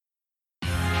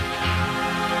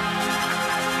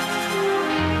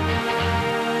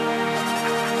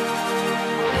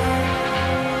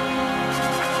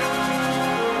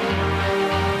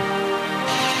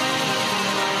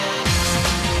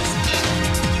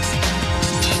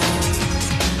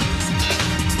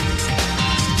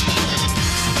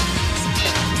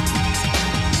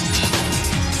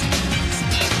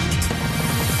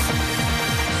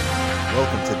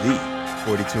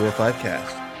205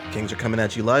 Cast. Kings are coming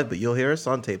at you live, but you'll hear us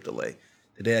on tape delay.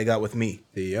 Today I got with me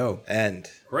Theo and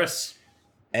Chris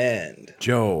and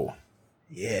Joe.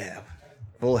 Yeah,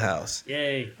 full house.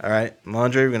 Yay. All right,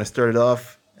 Mondre, we're going to start it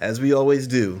off, as we always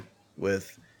do,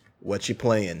 with what you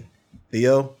playing.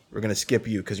 Theo, we're going to skip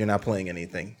you because you're not playing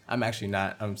anything. I'm actually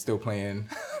not. I'm still playing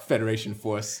Federation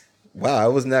Force. Wow, I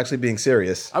wasn't actually being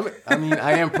serious. I mean,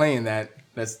 I am playing that.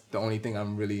 That's the only thing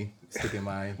I'm really sticking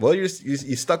my... Well, you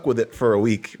stuck with it for a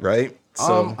week, right?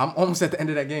 So I'm almost at the end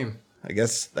of that game. I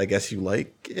guess you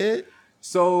like it?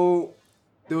 So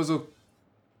there was a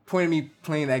point of me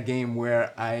playing that game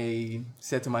where I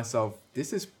said to myself,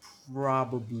 this is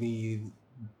probably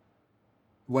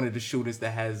one of the shooters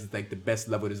that has like the best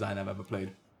level design I've ever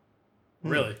played.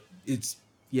 Really? It's,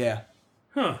 yeah.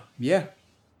 Huh. Yeah.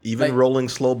 Even Like- rolling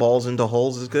slow balls into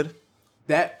holes is good?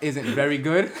 That isn't very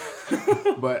good,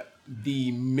 but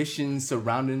the missions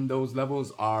surrounding those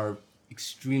levels are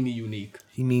extremely unique.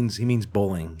 He means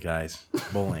bowling, guys.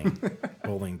 Bowling.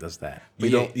 Bowling does that.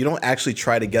 But you don't actually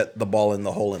try to get the ball in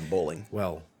the hole in bowling.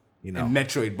 Well, you know. And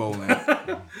Metroid bowling.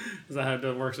 Is that how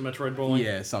it works in Metroid Bowling?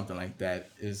 Yeah, something like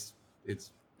that.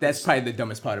 That's probably the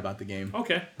dumbest part about the game.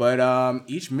 Okay. But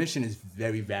each mission is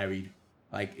very varied,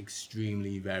 like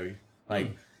extremely varied.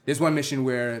 Like there's one mission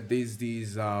where there's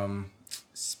these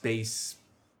space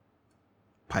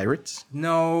Pirates?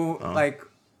 like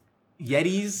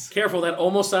Yetis. Careful, that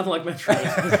almost sounded like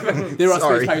Metroid. There are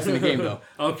Sorry. space pirates in the game though.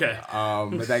 Okay.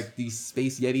 But like these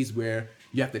space Yetis where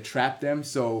you have to trap them.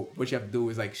 So what you have to do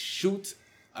is like shoot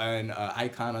an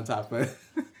icon on top of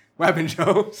what happened,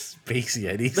 Joe? Space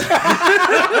Yetis.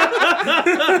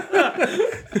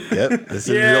 Yep, this is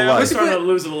Yeah, real I'm life. starting to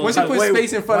lose it a little Once you bit. put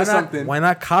space in front of why not, something. Why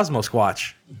not Cosmo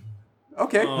Squatch?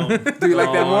 Okay. Do you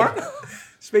like that more?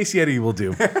 Space Yeti will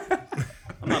do.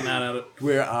 I'm not mad at it.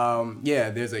 Where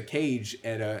there's a cage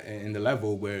in the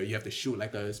level where you have to shoot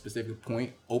like a specific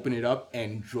point, open it up,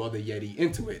 and draw the Yeti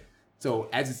into it. So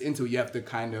as it's into it, you have to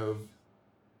kind of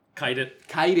Kite it.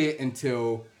 kite it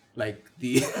until like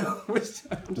the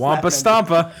Wampa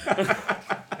Stompa.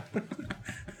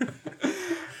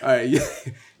 All right, you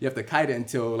have to kite it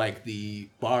until like the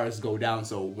bars go down.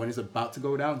 So when it's about to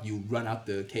go down, you run out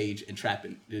the cage and trap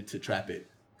it.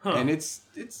 Huh. And it's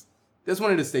that's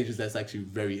one of the stages that's actually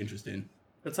very interesting.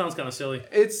 That sounds kind of silly.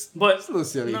 It's a little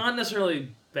silly. Not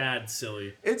necessarily bad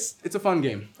silly. It's a fun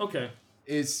game. Okay.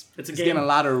 It's a game. getting a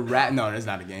lot of No, it's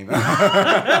not a game.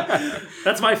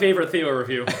 That's my favorite Theo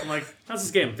review. I'm like, how's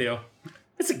this game, Theo?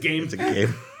 It's a game. It's a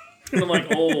game. And I'm like,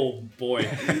 oh boy.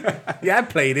 Yeah, I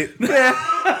played it. You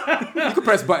can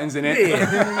press buttons in it.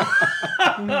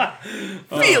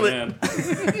 Feel it.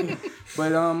 Man.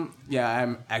 But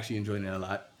I'm actually enjoying it a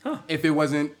lot. Huh. If it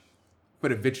wasn't for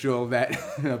the vitriol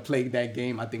that plagued that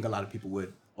game, I think a lot of people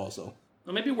would also.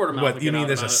 Well, maybe word of mouth. What, will you get mean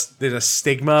out about it. there's a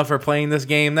stigma for playing this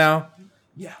game now?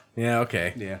 Yeah. Yeah,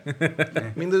 okay. Yeah.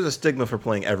 I mean, there's a stigma for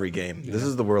playing every game. This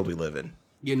is the world we live in.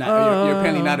 You're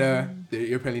apparently not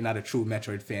a true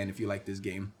Metroid fan if you like this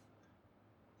game.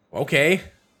 Okay.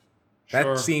 That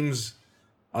Sure. seems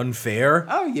unfair.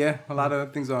 Oh yeah, a lot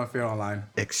of things are unfair online.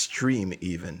 Extreme,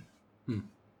 even.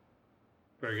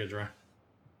 Very good, Dre.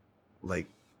 Like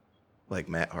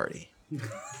Matt Hardy.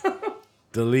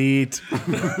 Delete.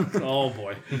 Oh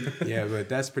boy. Yeah, but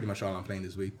that's pretty much all I'm playing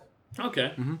this week.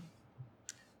 Okay.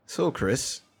 So,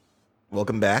 Chris,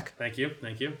 welcome back. Thank you.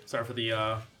 Sorry for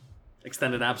the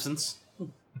extended absence.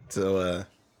 So,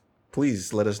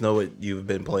 please let us know what you've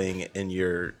been playing in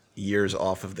your years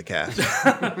off of the cast.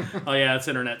 Oh yeah, it's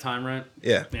internet time, right?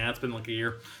 Yeah. Yeah, it's been like a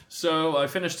year. So I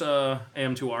finished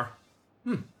AM2R.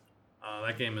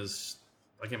 That game is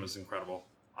incredible.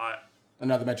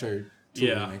 Another Metroid 2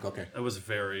 Yeah. remake. Okay. It was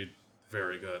very,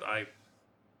 very good.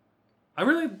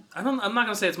 I'm not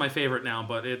gonna say it's my favorite now,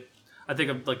 but I think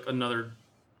of like another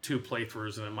 2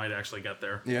 playthroughs and it might actually get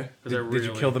there. Yeah. Did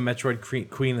you kill the Metroid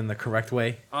Queen in the correct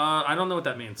way? I don't know what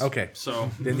that means. Okay.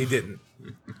 So Then you didn't.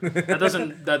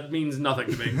 that means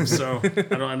nothing to me. So I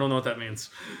don't know what that means.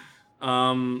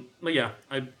 But yeah,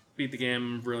 I beat the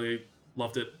game. Really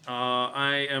loved it.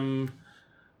 I am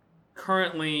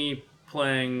currently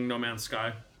playing No Man's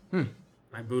Sky.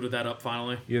 I booted that up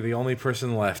finally. You're the only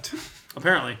person left.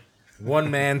 Apparently, One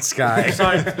man Sky.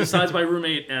 besides my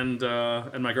roommate and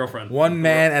my girlfriend. One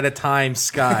man at a time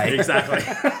Sky. Exactly.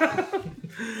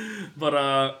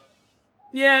 But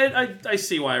yeah, I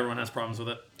see why everyone has problems with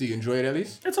it. Do you enjoy it at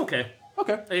least? It's okay.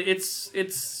 Okay. It's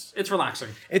relaxing.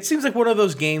 It seems like one of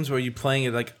those games where you're playing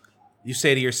it like you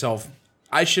say to yourself,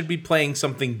 I should be playing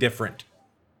something different.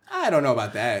 I don't know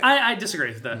about that. I disagree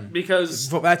with that because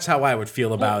That's how I would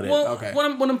feel about it. well, Okay.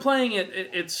 when I'm playing it,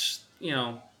 it's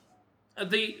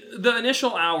the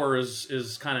initial hour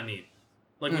is kind of neat.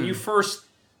 Like when you first,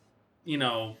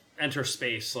 enter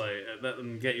space,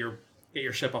 and get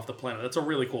your ship off the planet. That's a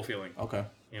really cool feeling. Okay.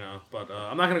 But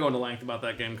I'm not gonna go into length about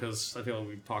that game because I feel like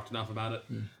we've talked enough about it.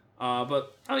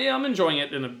 But I'm enjoying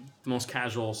it in the most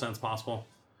casual sense possible.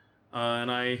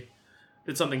 And I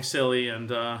did something silly and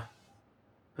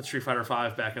put Street Fighter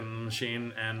V back in the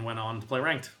machine and went on to play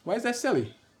ranked. Why is that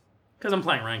silly? Because I'm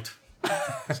playing ranked.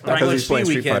 Because he's playing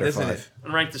Street Fighter isn't 5. it?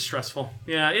 And ranked is stressful.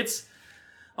 Yeah, it's.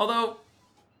 Although,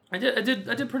 I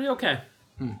did pretty okay.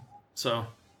 So,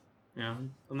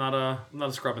 I'm not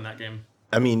a scrub in that game.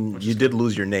 I mean, you did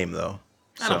lose your name, though.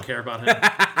 I don't care about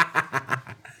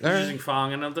him. He's using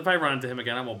Fong, and if I run into him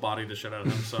again, I will body the shit out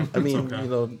of him. So I mean,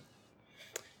 okay.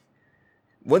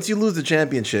 Once you lose the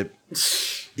championship,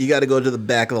 you got to go to the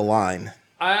back of the line.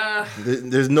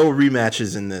 There's no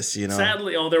rematches in this,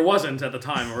 Sadly, there wasn't at the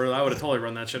time, or I would have totally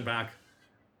run that shit back.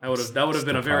 That would have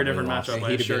been a very different matchup.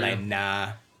 He'd be like,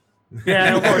 nah.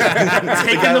 Yeah, of course.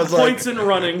 Taking the points and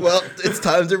running. Well, it's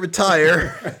time to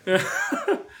retire.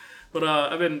 But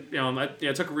I've been,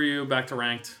 I took Ryu back to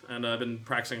ranked, and I've been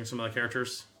practicing some of the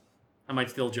characters. I might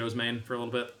steal Joe's main for a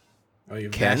little bit. Oh,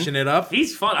 you're cashing it up?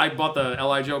 He's fun. I bought the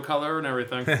L.I. Joe color and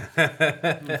everything.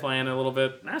 I'm playing a little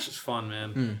bit. Nash is fun,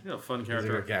 man. He's a fun character.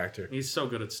 He's a good character. He's so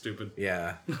good at stupid.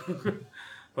 Yeah.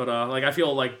 But I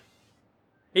feel like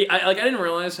I didn't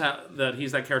realize that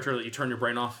he's that character that you turn your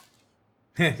brain off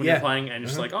when you're playing, and you're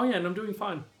just like, oh yeah, and I'm doing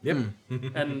fine. Yep.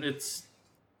 And it's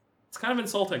kind of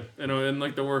insulting, in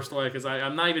like the worst way, because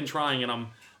I'm not even trying, and I'm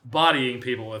bodying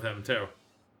people with him too.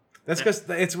 That's because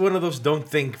it's one of those don't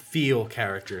think, feel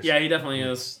characters. Yeah, he definitely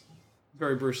is.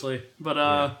 Very Bruce Lee. But,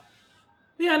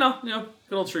 good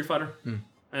old Street Fighter.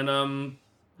 And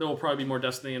there will probably be more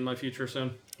Destiny in my future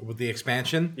soon. With the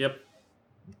expansion? Yep.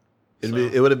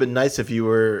 It would have been nice if you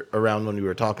were around when we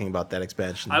were talking about that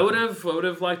expansion. I would have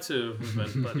liked to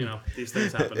have been, but, these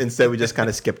things happen. Instead, we just kind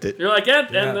of skipped it. You're like,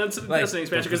 and that's a Destiny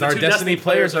expansion. Because our Destiny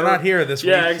players are not here this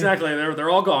week. Yeah, exactly. They're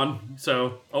all gone.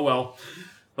 So, oh well.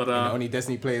 But the only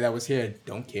Destiny player that was here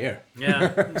don't care.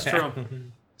 Yeah, it's true.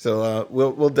 So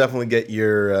we'll definitely get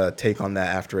your take on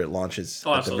that after it launches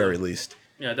at the very least.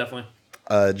 Yeah, definitely.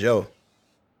 Joe,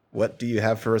 what do you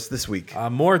have for us this week?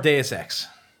 More Deus Ex.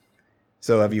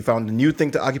 So have you found a new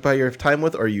thing to occupy your time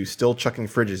with, or are you still chucking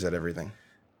fridges at everything?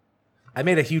 I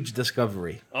made a huge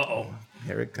discovery. Uh-oh.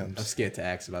 Here it comes. I'm scared to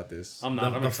ask about this. I'm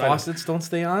not. The faucets don't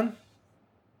stay on,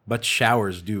 but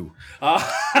showers do. Wow.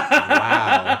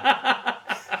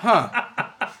 Huh.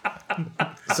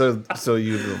 So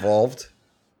you've evolved?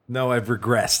 No, I've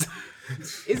regressed.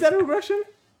 Is that a regression?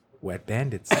 Wet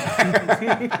bandits.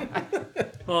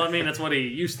 Well, I mean, that's what he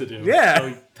used to do. Yeah.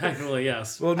 So technically,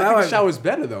 yes. Well, I now think shower's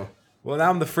better though. Well,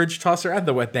 now I'm the fridge tosser and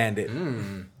the wet bandit.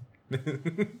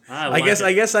 I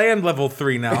guess I am level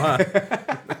 3 now, huh?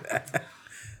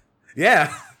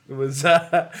 Yeah. It was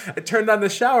I turned on the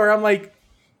shower, I'm like,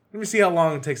 let me see how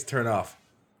long it takes to turn off.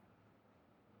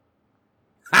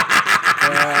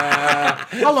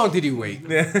 How long did you wait?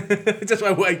 Just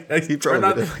I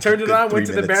turned it on, went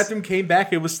to the bathroom, came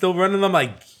back, it was still running. I'm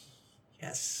like,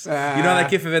 yes. You know that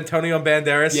gif of Antonio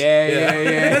Banderas?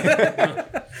 Yeah.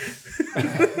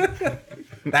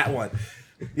 That one.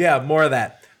 Yeah, more of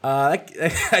that.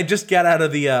 I just got out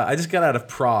of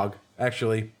Prague,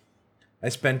 actually. I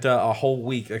spent a whole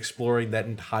week exploring that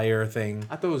entire thing.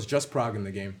 I thought it was just Prague in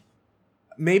the game.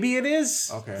 Maybe it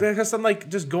is. Okay. Because I'm like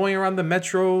just going around the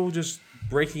metro, just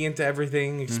breaking into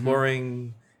everything,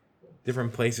 exploring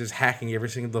different places, hacking every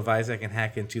single device I can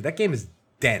hack into. That game is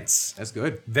dense. That's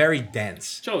good. Very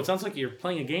dense. Joe, it sounds like you're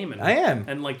playing a game. And, I am.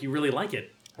 And like you really like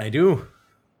it. I do.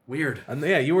 Weird. And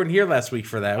yeah, you weren't here last week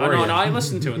for that, Oh, were you? no, I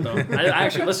listened to it, though. I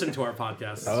actually listened to our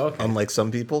podcast. Oh, okay. Unlike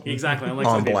some people. Exactly. Unlike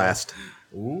On some people. blast.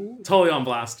 Ooh. Totally on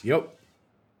blast. Yep.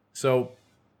 So,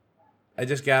 I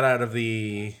just got out of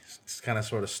the kind of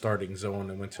sort of starting zone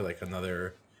and went to like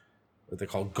another, what they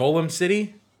call Golem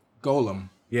City. Golem.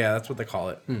 Yeah, that's what they call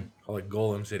it. Call it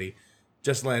Golem City.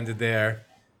 Just landed there.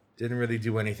 Didn't really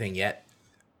do anything yet,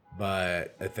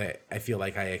 but I feel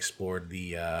like I explored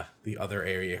the other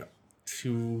area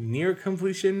to near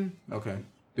completion. Okay.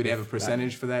 Do they have a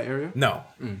percentage for that area? No,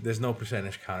 there's no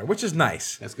percentage counter, which is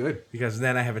nice. That's good. Because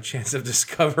then I have a chance of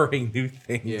discovering new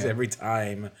things Yeah. every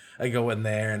time I go in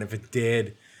there. And if it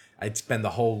did, I'd spend the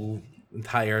whole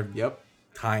entire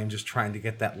time just trying to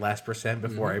get that last percent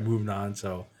before I moved on.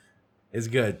 So it's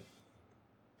good.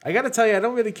 I got to tell you, I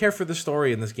don't really care for the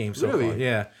story in this game so Really? far.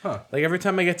 Yeah. Huh. Like every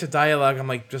time I get to dialogue, I'm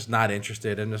like just not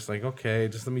interested. I'm just like, okay,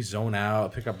 just let me zone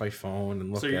out, pick up my phone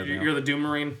and look So at it. you're the Doom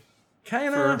Marine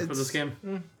Kind for of. this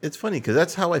game? It's funny because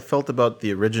that's how I felt about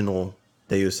the original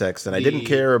Deus Ex, and I didn't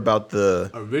care about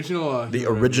the original. Or the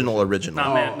Human original Revolution?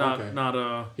 Not original. man, okay.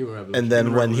 not Human Revolution. And then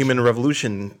Human when Human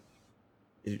Revolution,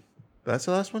 that's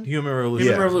the last one. Human Revolution.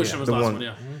 Human Yeah, Revolution was the the last one. one.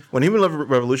 Yeah. When Human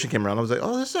Revolution came around, I was like,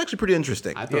 oh, this is actually pretty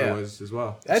interesting. I thought Yeah. it was as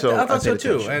well. I So I thought so paid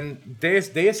too. attention. And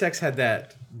Deus Ex had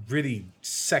that really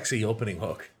sexy opening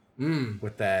hook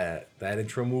with that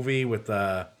intro movie with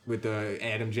the. With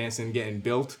Adam Jensen getting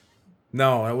built.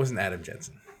 No, it wasn't Adam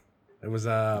Jensen. It was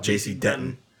J.C.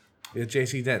 Denton.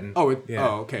 J.C. Denton. Oh, yeah.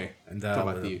 Okay. And Talk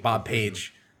about the- Bob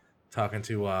Page talking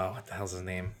to what the hell's his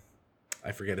name?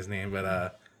 I forget his name,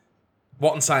 but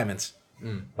Walton Simons.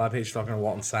 Bob Page talking to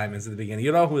Walton Simons at the beginning.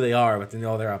 You know who they are, but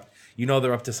they're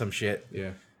up to some shit.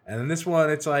 Yeah. And then this one,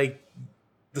 it's like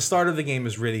the start of the game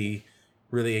is really,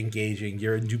 really engaging.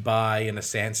 You're in Dubai in a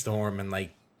sandstorm, and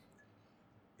like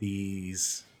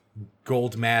these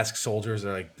gold mask soldiers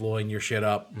are like blowing your shit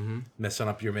up, messing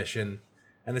up your mission,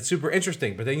 and it's super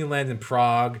interesting. But then you land in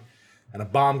Prague, and a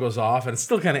bomb goes off, and it's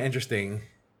still kind of interesting.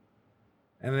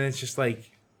 And then it's just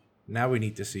like, now we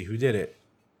need to see who did it.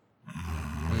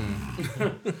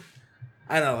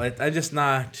 I don't know. I'm just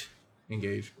not.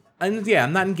 Engaged. I'm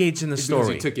not engaged in the Because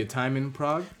story. you took your time in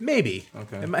Prague? Maybe.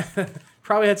 Okay. It might,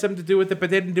 probably had something to do with it, but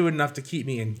they didn't do enough to keep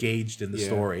me engaged in the Yeah.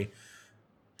 story.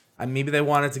 And maybe they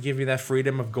wanted to give you that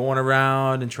freedom of going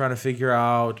around and trying to figure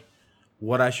out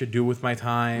what I should do with my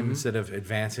time instead of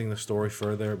advancing the story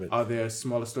further. But Are there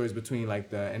smaller stories between like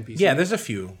the NPCs? yeah, there's a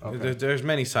few. Okay. There's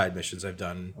many side missions I've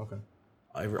done. Okay.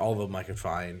 All of them I could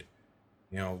find.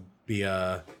 Be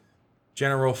a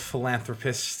general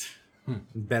philanthropist,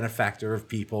 benefactor of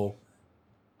people.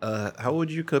 How would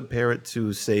you compare it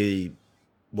to, say,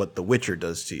 what The Witcher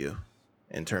does to you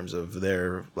in terms of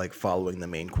their like following the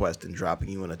main quest and dropping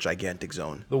you in a gigantic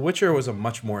zone? The Witcher was a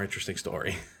much more interesting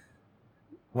story.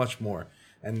 Much more.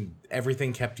 And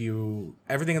everything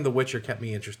in The Witcher kept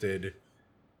me interested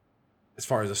as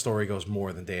far as the story goes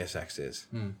more than Deus Ex is.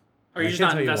 Are you I just can't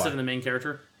not tell you invested why. in the main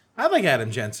character? I like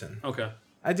Adam Jensen. Okay.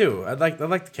 I do. I like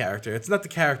the character. It's not the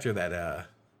character that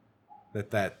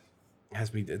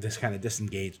has me this kind of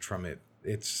disengaged from it.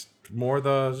 It's more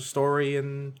the story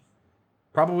and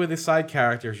probably the side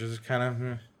characters are just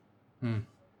kind of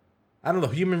I don't know.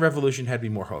 Human Revolution had me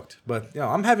more hooked, but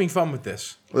I'm having fun with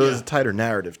this. Well, it was a tighter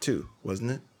narrative too, wasn't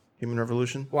it? Human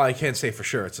Revolution. Well, I can't say for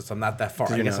sure since I'm not that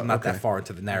far. I guess I'm not that okay. far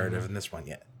into the narrative in this one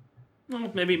yet. Well,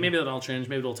 maybe that'll change.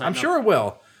 Maybe it'll tighten I'm up. sure it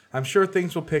will. I'm sure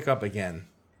things will pick up again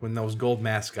when those gold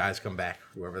mask guys come back,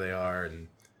 whoever they are, and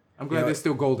I'm glad there's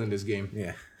still gold in this game.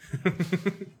 yeah.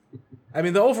 I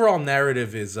mean, the overall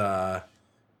narrative is, an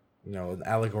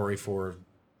allegory for,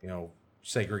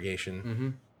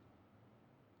 segregation.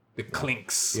 The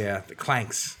clinks. Yeah, the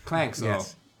clanks. Clanks,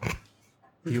 Yes. oh.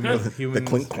 Humans, The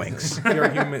clink clanks.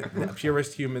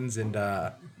 purest humans and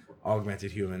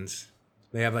augmented humans.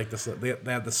 They have like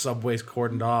they have the subways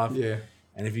cordoned off. Yeah.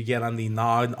 And if you get on the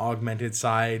non-augmented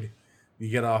side, you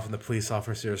get off and the police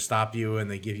officers stop you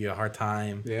and they give you a hard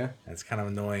time. Yeah. And it's kind of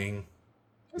annoying.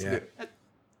 That's Yeah. good.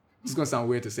 It's going to sound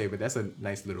weird to say, but that's a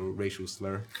nice little racial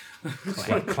slur.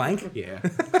 What, clank? Yeah.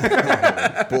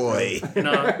 Boy,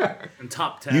 In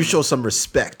top 10. you show some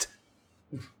respect.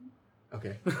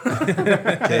 Okay.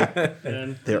 Okay,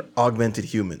 And they're augmented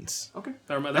humans Okay.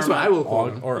 they're That's what I will call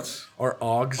them. Or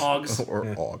augs. Augs. or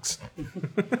augs.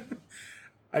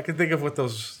 I can think of what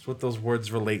those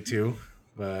words relate to,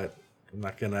 but I'm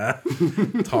not gonna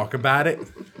talk about it.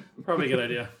 Probably a good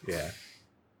idea. Yeah.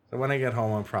 So when I get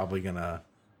home, I'm probably gonna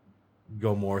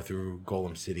go more through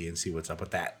Golem City and see what's up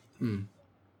with that.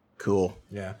 Cool.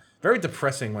 Yeah. Very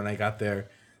depressing when I got there.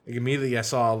 Like immediately I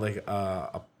saw like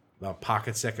a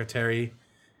pocket secretary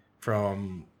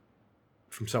from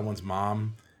someone's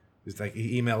mom. He's like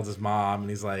he emailed his mom and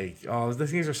he's like, "Oh, the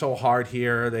things are so hard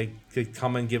here. They could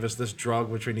come and give us this drug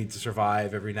which we need to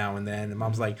survive every now and then." And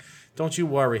mom's like, "Don't you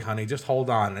worry, honey. Just hold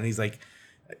on." And he's like,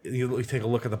 you take a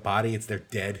look at the body. It's they're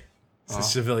dead. It's a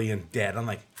civilian dead. I'm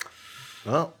like,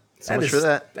 Well, so much for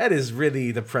that. That is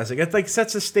really depressing. It like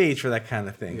sets a stage for that kind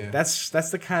of thing. Yeah. That's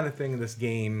the kind of thing this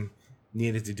game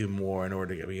needed to do more in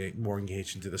order to get me more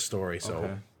engaged into the story. So,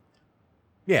 Okay.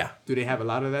 yeah, Do they have a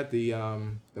lot of that? The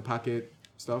pocket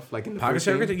stuff? Like in the pocket first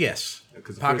game? secretary. Yes,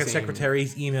 'Cause the pocket first game-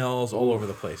 secretaries, emails all over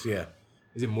the place. Yeah,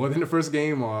 Is it more than the first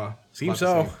game or? Seems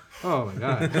about the so. same? Oh my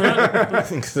god. I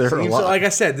think there are a So, lot. like I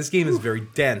said, this game is very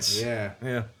dense. Yeah.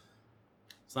 Yeah.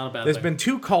 It's not a bad There's thing. been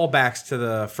 2 callbacks to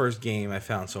the first game I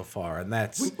found so far, and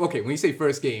that's Okay, when you say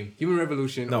first game, Human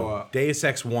Revolution or Deus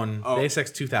Ex 1, Oh. Deus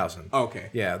Ex 2000. okay.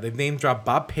 Yeah, they've name dropped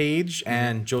Bob Page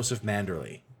and Joseph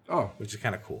Manderley, Oh, which is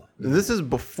kind of cool. This is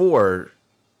before.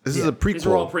 This is a prequel. These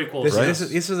are all prequels. This, Right?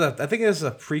 this is a I think this is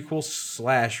a prequel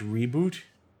 / reboot.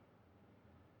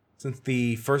 since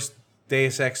the first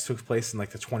Deus Ex took place in like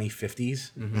the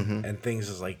 2050s, and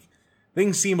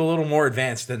things seem a little more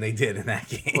advanced than they did in that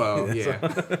game. Well, yeah.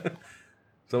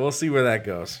 So we'll see where that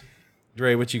goes.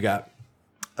 Dre, what you got?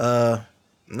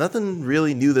 Nothing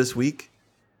really new this week.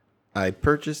 I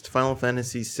purchased Final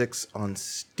Fantasy VI on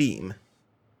Steam.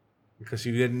 Because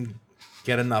you didn't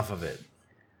get enough of it.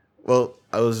 Well,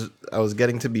 I was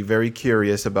getting to be very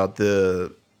curious about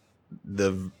the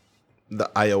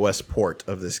iOS port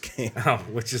of this game. Oh,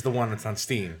 which is the one that's on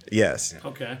Steam. Yes.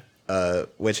 Okay.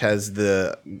 Which has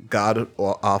the god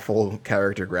awful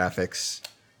character graphics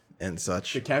and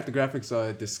such. The character graphics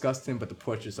are disgusting, but the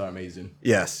portraits are amazing.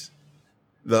 Yes.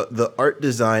 The art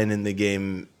design in the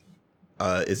game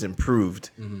is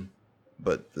improved,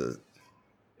 but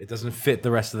It doesn't fit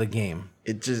the rest of the game.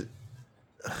 it just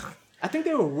I think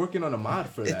they were working on a mod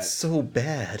for that. it's so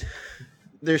bad.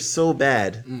 They're so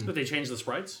bad. Did they change the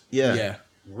sprites? Yeah. Yeah.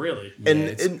 Really? And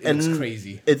It's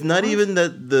crazy. It's not even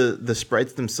that the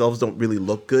sprites themselves don't really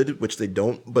look good, which they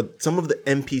don't, but some of the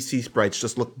NPC sprites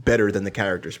just look better than the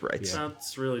character sprites.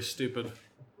 That's really stupid.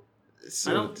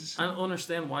 So I don't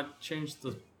understand why change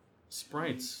the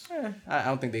sprites. I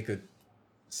don't think they could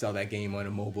sell that game on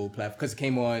a mobile platform because it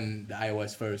came on the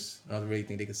iOS first. I don't really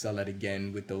think they could sell that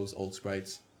again with those old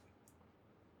sprites.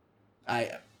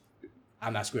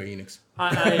 I'm not Square Enix.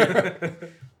 I'm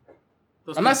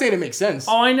not saying it makes sense.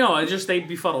 Oh, I know. They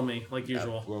befuddle me like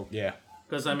usual. Well, yeah.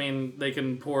 Because I mean, they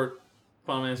can port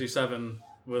Final Fantasy VII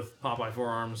with Popeye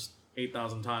forearms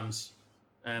 8,000 times,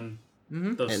 and the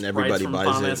And sprites everybody from buys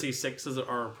Final it. Fantasy VI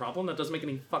are a problem. That doesn't make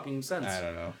any fucking sense. I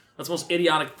don't know. That's the most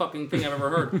idiotic fucking thing I've ever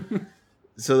heard.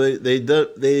 So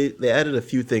they added a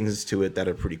few things to it that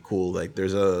are pretty cool. Like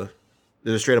there's a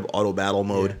straight up auto battle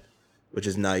mode, which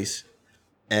is nice,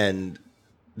 and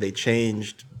they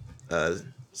changed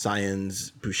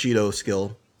Cyan's Bushido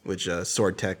skill, which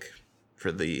sword tech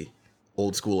for the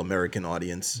old school American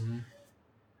audience.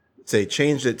 So they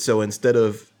changed it so instead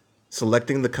of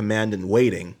selecting the command and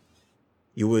waiting,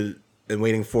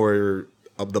 waiting for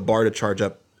the bar to charge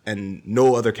up and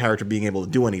no other character being able to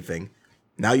do anything.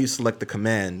 Now you select the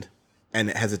command, and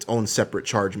it has its own separate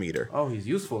charge meter. Oh, he's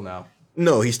useful now.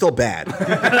 No, he's still bad.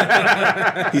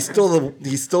 he's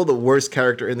still the worst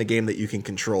character in the game that you can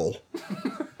control.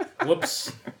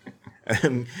 Whoops.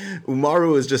 And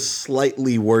Umaru is just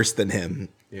slightly worse than him,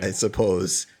 I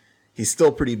suppose. He's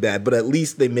still pretty bad, but at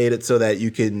least they made it so that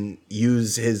you can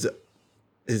use his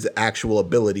actual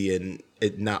ability and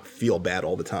it not feel bad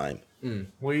all the time.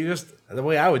 Well, the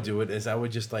way I would do it is I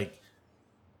would just like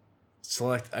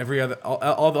select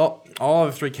all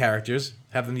the three characters,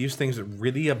 have them use things with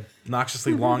really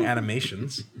obnoxiously long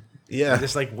animations. Yeah. And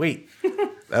just like wait.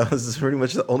 That was pretty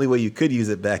much the only way you could use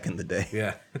it back in the day.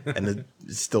 Yeah. And it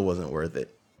still wasn't worth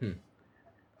it.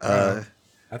 I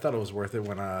thought it was worth it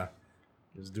when it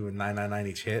was doing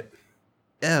 999 each hit.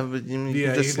 Yeah, but you you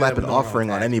can can just do slap that an with normal offering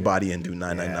on attack, anybody and do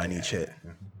 999 each hit.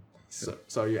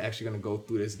 So you're actually gonna go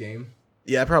through this game?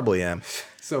 Yeah, I probably am.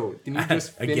 So did you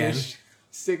just Again? finish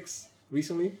 6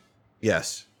 recently?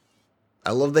 Yes.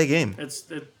 I love that game. It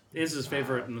is his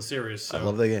favorite in the series. So I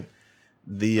love that game.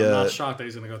 The I'm not shocked that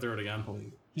he's going to go through it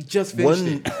again. He just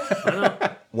finished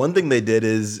it. one thing they did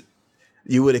is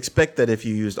you would expect that if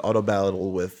you used auto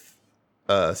battle with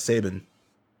Sabin,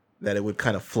 that it would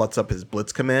kind of flutz up his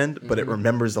blitz command, but it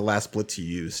remembers the last blitz you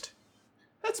used.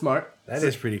 That's smart. That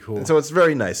is pretty cool. And so it's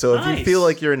very nice. So if you Nice. feel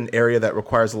like you're in an area that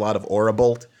requires a lot of aura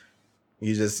bolt,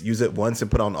 you just use it once and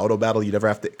put on auto battle. You never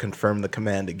have to confirm the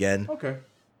command again. Okay.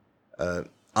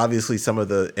 Obviously, some of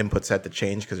the inputs had to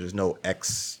change because there's no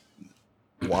X,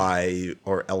 Y,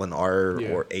 or L and R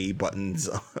or A buttons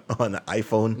on an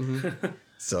iPhone.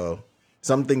 So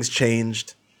some things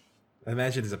changed. I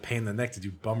imagine it's a pain in the neck to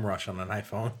do bum rush on an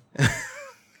iPhone.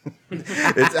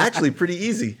 It's actually pretty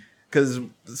easy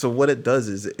so what it does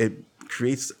is it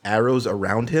creates arrows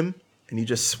around him, and you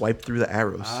just swipe through the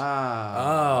arrows.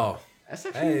 Oh, That's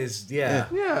that actually is yeah.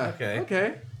 yeah.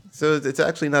 Okay. So it's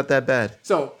actually not that bad.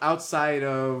 So outside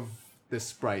of the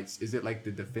sprites, is it like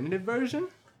the definitive version?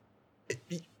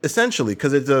 Essentially,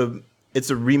 because it's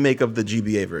a remake of the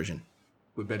GBA version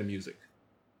With better music.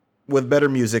 with better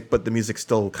music, but the music's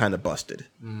still kind of busted.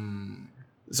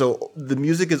 So the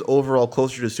music is overall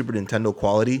closer to Super Nintendo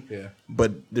quality,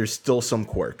 but there's still some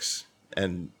quirks,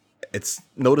 and it's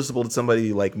noticeable to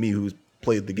somebody like me who's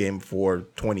played the game for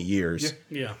 20 years.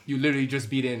 Yeah. You literally just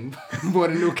beat in, bought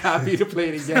a new copy to play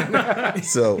it again.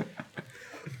 So,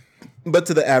 but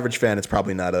to the average fan, it's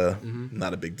probably not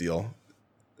a big deal.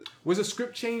 Was a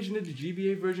script changed into the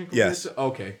GBA version? Yes.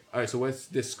 Okay. All right. So what's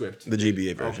this script? The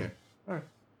GBA version. Okay. All right.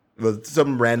 with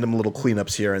some random little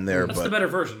cleanups here and there. That's but the better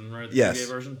version, right? The yes. GBA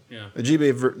version? Yeah. The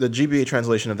GBA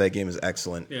translation of that game is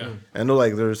excellent. Yeah. I know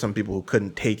like there are some people who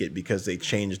couldn't take it because they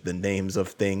changed the names of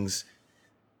things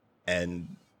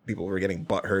and people were getting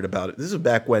butthurt about it. This is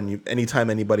back when anytime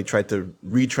anybody tried to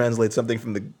retranslate something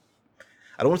from the,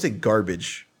 I don't want to say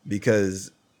garbage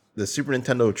because the Super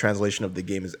Nintendo translation of the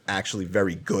game is actually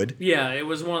very good. Yeah, it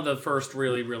was one of the first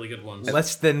really, really good ones.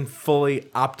 Less than fully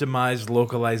optimized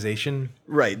localization.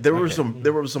 Right. There were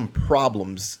some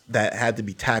problems that had to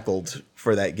be tackled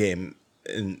for that game,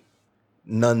 and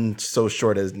none so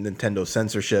short as Nintendo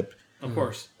censorship. Of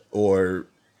course. Or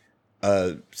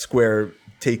Square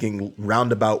taking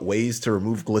roundabout ways to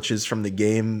remove glitches from the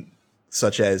game,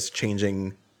 such as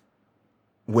changing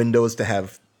windows to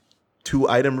have 2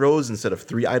 item rows instead of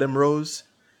 3 item rows,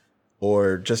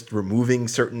 or just removing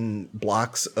certain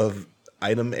blocks of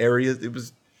item areas. It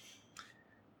was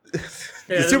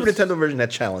the Super Nintendo version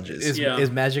had challenges.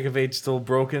 Is Magic of 8 still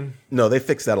broken? No, they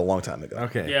fixed that a long time ago.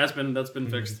 Okay. Yeah, that's been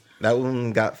fixed. That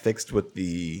one got fixed with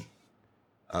the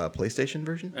PlayStation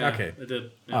version. Yeah, Okay. It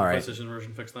did. Yeah, All the right. PlayStation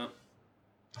version fixed that.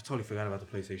 I totally forgot about the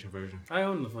PlayStation version. I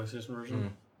own the PlayStation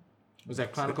version. Was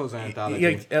that Chronicles or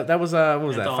Anthology? Yeah, that was what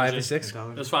was that? Anthology. 5 and 6?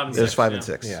 It was 5 and 6. It was 5 yeah. and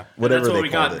 6. Yeah. And Whatever that's they what we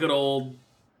called got. it. Good old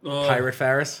Pirate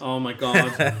Ferris. Oh my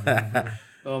god.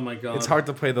 Oh my god. It's hard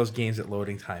to play those games at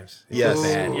loading times. It's Yes. so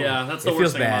bad. Yeah, that's the It worst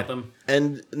feels thing bad. about them.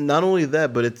 And not only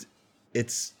that, but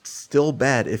it's still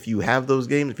bad if you have those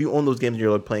games. If you own those games and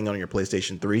you're like playing on your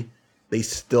PlayStation 3, they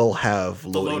still have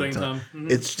loading time.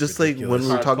 Mhm. It's just like when we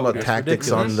were talking about It's tactics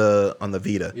ridiculous. on the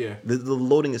Vita. Yeah. The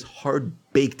loading is hard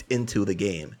baked into the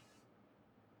game.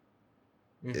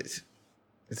 It's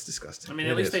disgusting. I mean,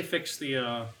 It at least is. they fixed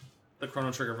the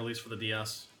Chrono Trigger release for the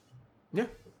DS. Yeah.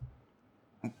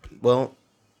 Well,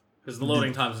 Because the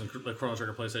loading times in the Chrono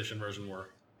Trigger PlayStation version were.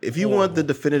 if you want the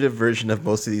definitive version of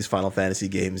most of these Final Fantasy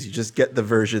games, you just get the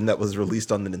version that was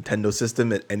released on the Nintendo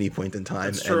system at any point in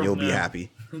time, That's true, and you'll be yeah. happy.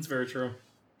 That's very true.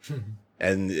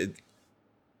 And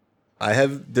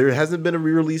there hasn't been a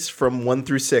re-release from 1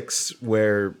 through 6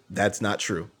 where that's not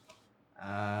true.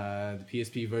 The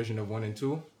PSP version of 1 and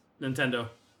 2. Nintendo.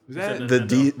 Is that You The said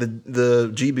D, Nintendo.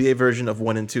 the GBA version of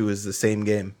 1 and 2 is the same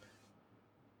game.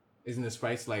 Isn't the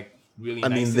sprites like really I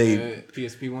nice mean, in they- the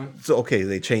PSP one? So okay,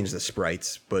 they changed the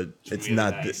sprites, but it's really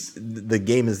not nice. the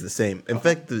game is the same. In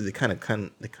fact, they kind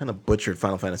of butchered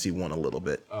Final Fantasy 1 a little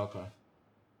bit, Okay.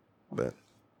 but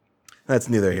that's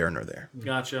neither here nor there.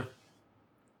 Gotcha.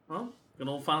 Well, good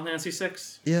old Final Fantasy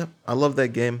 6. Yeah, I love that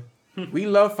game. We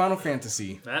love Final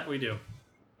Fantasy. That we do.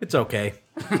 It's okay.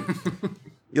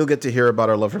 You'll get to hear about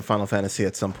our love for Final Fantasy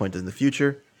at some point in the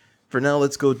future. For now,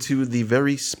 let's go to the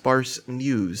very sparse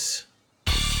news.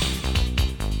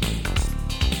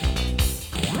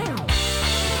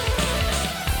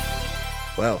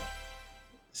 Well,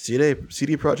 CD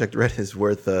Projekt Red is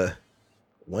worth $1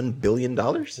 billion.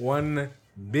 $1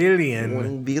 billion.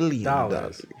 $1 billion.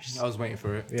 I was waiting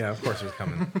for it. Yeah, of course it was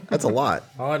coming. That's a lot.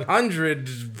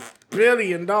 $100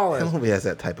 billion. Nobody has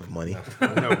that type of money.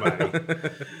 Nobody.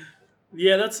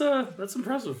 Yeah, that's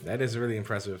impressive. That is really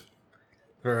impressive.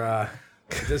 For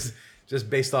just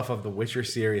based off of the Witcher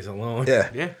series alone. Yeah.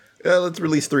 Yeah. Let's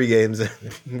release 3 games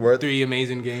worth 3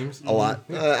 amazing games. a lot.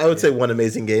 I would say 1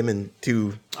 amazing game and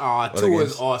 2. Aw, 2 Other was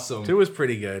games. awesome. 2 was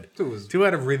pretty good. 2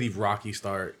 had a really rocky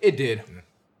start. It did.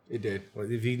 It did. Well,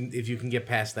 if you can get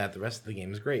past that, the rest of the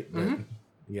game is great. But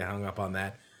you get hung up on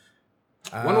that.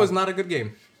 1 was not a good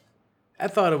game. I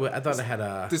thought it had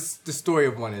a. The story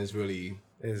of 1 is really...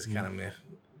 Is kind of meh.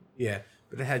 Yeah,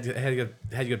 but it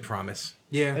had good promise.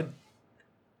 Yeah. It had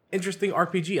interesting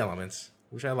RPG elements,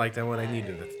 which I liked and what I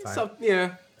needed at the time. So,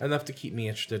 yeah. Enough to keep me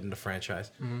interested in the franchise.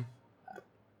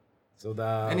 So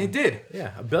And it did.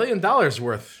 Yeah, $1 billion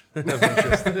worth of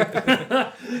interest.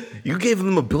 You gave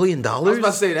them $1 billion? I was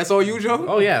about to say, that's all you, Joe?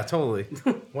 Oh yeah, totally,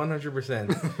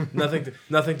 100%.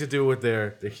 Nothing to do with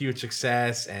their huge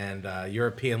success and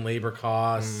European labor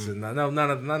costs and none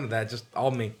of that. Just all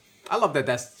me. I love that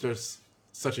that's just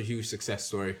such a huge success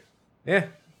story. Yeah, I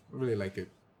really like it.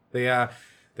 they're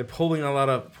pulling a lot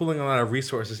of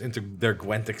resources into their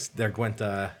Gwent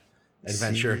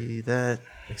adventure See that?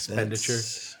 expenditure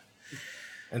That's-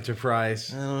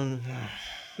 enterprise.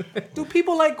 Do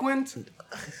people like Gwent?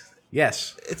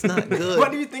 Yes, It's not good.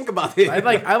 What do you think about it?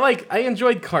 I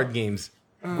enjoyed card games,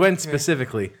 Gwent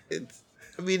specifically. It's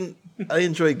I mean, I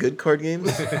enjoy good card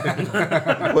games.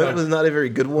 Gwent was not a very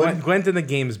good one. Gwent in the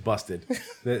game is busted,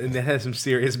 and it has some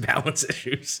serious balance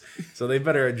issues. So they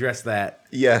better address that.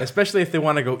 Yeah. Especially if they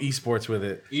want to go esports with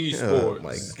it. Oh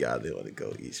my god, they want to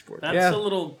go esports. That's a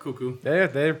little cuckoo.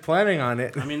 They're planning on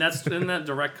it. I mean, that's in that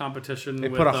direct competition They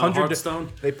with put 100.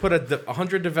 Hearthstone. They put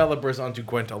 100 developers onto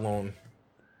Gwent alone.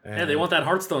 Yeah, they want that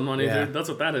Hearthstone money, Yeah. dude. That's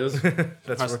what that is.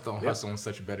 That's Hearthstone's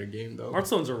such a better game, though.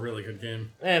 Hearthstone's a really good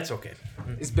game. It's okay.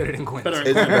 It's better than Gwent. Better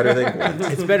It's better than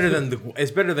Gwent.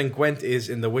 It's better than Gwent is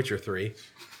in The Witcher 3.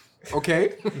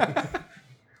 Okay.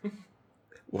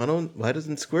 Why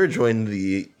doesn't Square join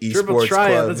the esports Triple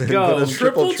Triad, club? let's and go. put a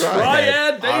Triple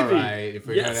Triad, baby. All right. If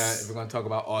we're Yes. gonna talk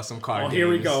about awesome card games. Here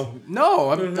we go. No,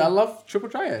 I love Triple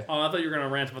Triad. Oh, I thought you were gonna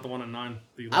rant about the one in 9.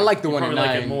 I like the you one in probably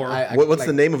 9. like it more. What's like,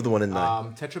 the name of the one in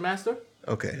 9? Tetramaster.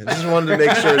 Okay, I just wanted to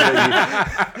make sure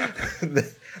that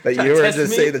you were test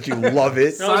just me? say that you love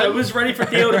it. No, I was ready for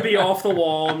Theo to be off the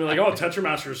wall and be like, "Oh,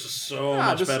 Tetramaster is just so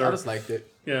much better." I just liked it.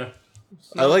 Yeah.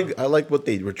 I like what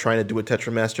they were trying to do with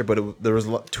Tetramaster, but there was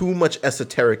too much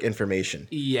esoteric information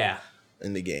Yeah.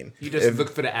 in the game. You just look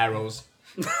for the arrows.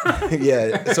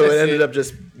 Yeah, so it ended up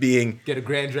just being, Get a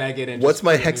Grand Dragon and what's just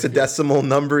my put it in your field. hexadecimal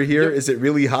number here? Yep. Is it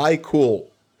really high? Cool.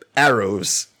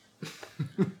 Arrows.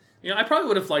 Yeah, I probably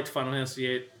would have liked Final Fantasy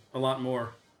VIII a lot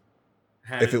more.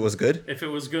 If it was good? If it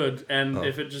was good, and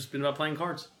if it just been about playing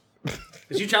cards.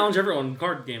 Because you challenge everyone in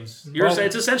card games.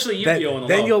 It's essentially Yu-Gi-Oh! In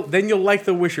the low. Then you'll like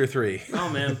The Witcher 3 Oh,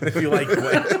 man. if you like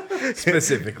Gwent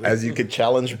specifically. As you could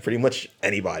challenge pretty much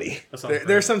anybody. That's not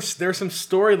There's some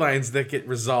storylines that get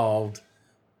resolved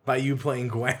by you playing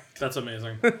Gwent. That's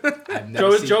amazing. I've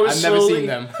never seen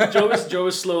them. Joe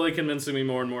is slowly convincing me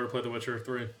more and more to play The Witcher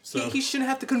 3. So He shouldn't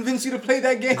have to convince you to play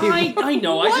that game. I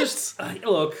know. What?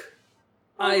 Look.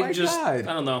 my God. I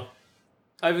don't know.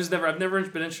 I've never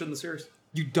been interested in the series.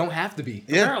 You don't have to be.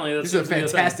 Yeah. Apparently, that's This is a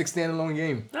fantastic standalone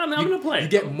game. I'm gonna play it. You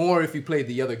get more if you play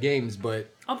the other games,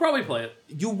 but I'll probably play it.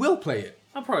 you will play it.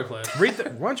 I'll probably play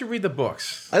it. Why don't you read the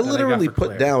books? I that got literally for put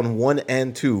Claire? down 1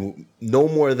 and 2 no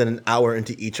more than an hour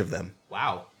into each of them.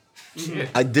 Wow.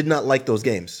 I did not like those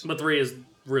games, But 3 is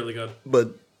really good.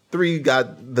 but 3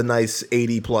 got the nice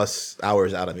 80 plus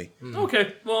hours out of me.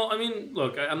 Okay. Well, I mean,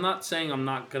 look, I'm not saying I'm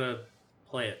not gonna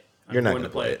play it. I'm You're not going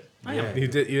gonna play it. I am.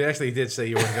 You actually did say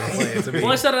you weren't going to play it to me.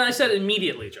 Well, I said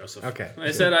immediately, Joseph. Okay. I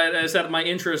said my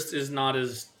interest is not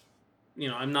as,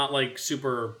 I'm not like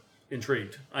super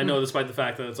intrigued. I know, despite the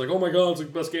fact that it's like, oh my god, it's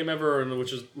like the best game ever, and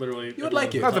which is literally You would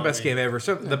like it. Not the best game ever.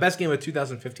 So the best game of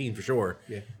 2015 for sure.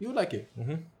 Yeah, you would like it.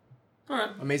 All right,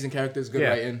 Amazing characters, good Yeah.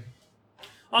 writing.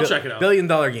 I'll check it out. $1 billion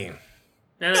game.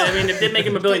 And I mean, it did make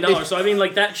him $1 billion, so I mean,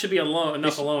 like that should be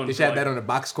enough alone. They should have that on the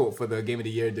box quote for the Game of the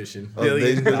Year edition.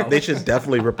 They should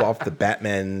definitely rip off the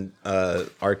Batman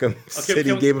Arkham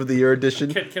City Game of the Year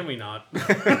edition. Can we not?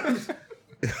 That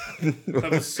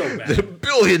was so The bad. $1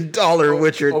 billion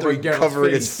Witcher Over 3 Geralt's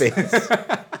covering his face. face.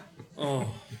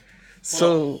 Oh,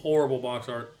 So horrible box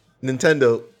art.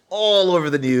 Nintendo all over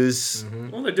the news.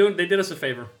 Well, they did us a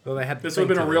favor. Well, they had This would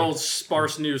have been a real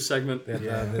sparse news segment.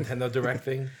 Nintendo Direct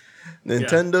thing.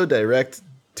 Nintendo Direct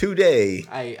today.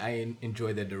 I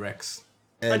enjoy their directs.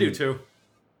 And I do too.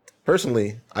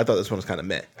 Personally, I thought this one was kind of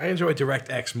meh. I enjoy Direct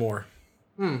X more.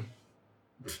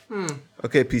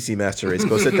 Okay, PC Master Race,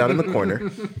 go sit down in the corner.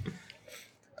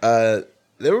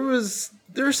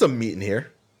 There's some meat in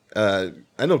here.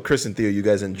 I know Chris and Theo, you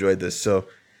guys enjoyed this, so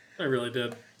I really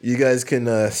did. you guys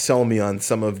can sell me on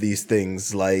some of these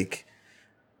things, like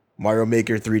Mario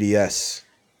Maker 3DS.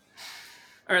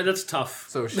 All right, that's tough.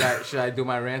 So should I do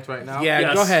my rant right now? Yeah,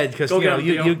 Yes. go ahead, because Go get 'em,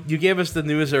 Theo. you gave us the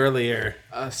news earlier.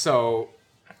 So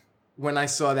when I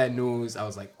saw that news, I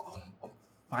was like, oh,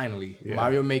 finally,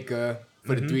 Mario Maker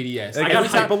for the 3DS.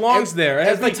 It belongs there. It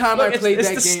has, Every time I played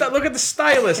that game, look at the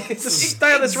stylus. It's the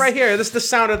stylus right here. This is the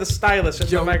sound of the stylus. In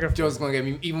the microphone. Joe's gonna get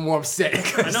me even more upset.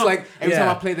 It's know. like every time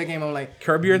Yeah. I play that game, I'm like,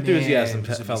 Curb your enthusiasm, "Man,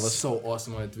 this would be fellas." so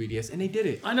awesome on the 3DS, and they did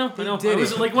it. I know. They I did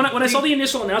was it. like when I saw the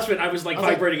initial announcement, I was like was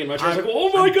like, vibrating in my chair. I was like, "Oh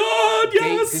my god,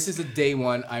 yes!" This is a day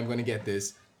one. I'm gonna get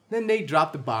this. Then they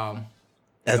dropped the bomb.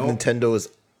 As Nope. Nintendo is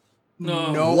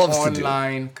No Loves to do.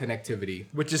 online connectivity.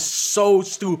 Which is so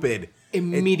stupid.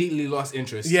 Immediately lost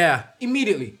interest. Yeah.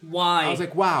 Immediately. Why? I was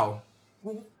like, wow.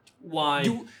 Why?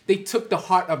 They took the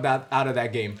heart of that out of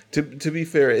that game. to be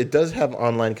fair, it does have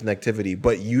online connectivity,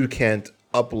 but you can't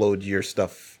upload your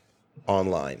stuff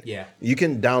online. Yeah. You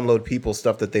can download people's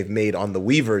stuff that they've made on the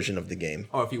Wii version of the game,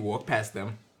 Or if you walk past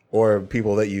them. or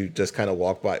people that you just kind of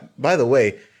walk by. By the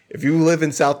way, if you live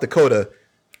in South Dakota,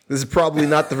 this is probably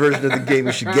not the version of the game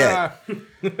you should get.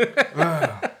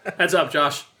 Heads up,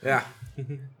 Josh. Yeah.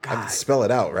 I can spell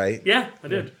it out, right? Yeah, I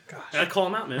did. Gosh. I call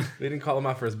him out, man. They didn't call him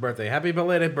out for his birthday. Happy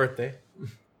belated birthday.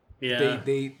 Yeah.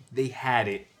 They had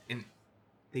it and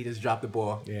they just dropped the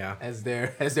ball. Yeah. As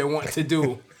they're want to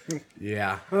do.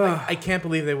 Yeah. I can't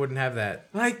believe they wouldn't have that.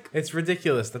 Like It's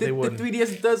ridiculous that they wouldn't. The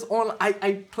 3DS does on.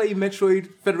 I play Metroid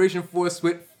Federation Force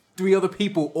with 3 other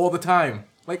people all the time.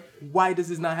 Like, why does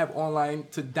this not have online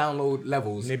to download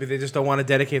levels? Maybe they just don't want to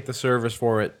dedicate the servers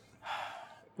for it.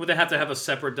 Would they have to have a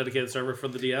separate dedicated server for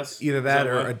the DS? Either that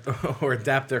or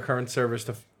adapt their current servers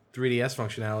to 3DS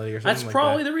functionality or something That's like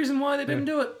probably that. the reason why they didn't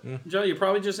do it. Joe, you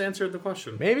probably just answered the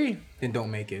question. Maybe. Then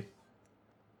don't make it.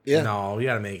 Yeah. No, you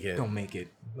gotta make it. Don't make it.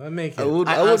 Make it. I would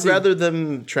honestly- rather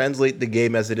them translate the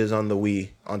game as it is on the Wii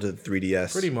onto the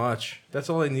 3DS. Pretty much. That's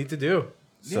all they need to do.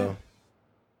 So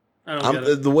I don't get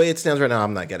it. the way it stands right now,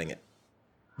 I'm not getting it.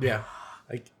 Yeah.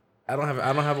 Like I don't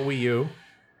have a Wii U.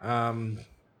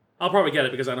 I'll probably get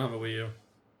it because I don't have a Wii U.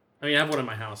 I mean, I have one in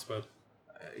my house, but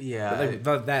Yeah.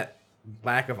 Like, that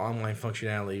lack of online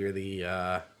functionality or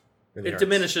the it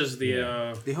diminishes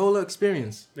the the whole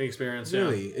experience. experience.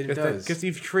 Really, Yeah. it does. Because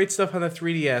if you create stuff on the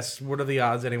 3DS, what are the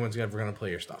odds anyone's ever going to play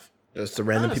your stuff? Just the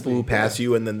random people who pass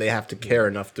you, and then they have to care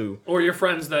enough to. Or your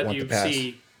friends that Want you to pass.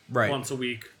 see once a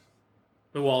week,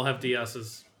 who all have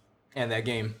DSs And that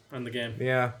game. on the game.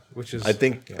 Yeah, which is I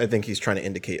think he's trying to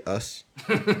indicate us.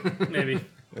 Maybe.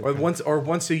 or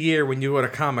once a year when you go to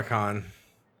Comic-Con.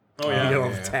 Oh yeah. You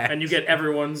don't attack. And you get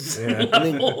everyone's I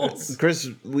levels. mean, Chris,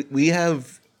 we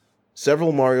have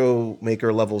several Mario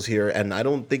Maker levels here, and I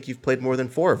don't think you've played more than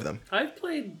 4 of them. I've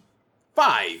played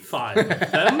 5 of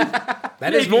them.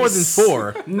 That is more than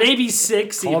 4. Maybe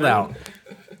 6 Called even. out.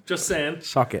 Just saying.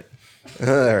 Suck it. All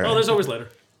right. Oh, there's always later.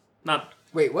 Not.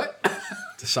 Wait, what?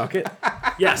 To suck it?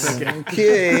 Yes.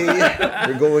 Okay,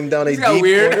 we're going down a got deep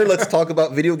weird. corner. Let's talk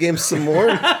about video games some more.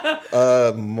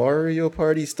 Mario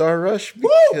Party Star Rush,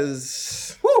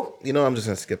 because I'm just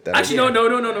gonna skip that. Actually,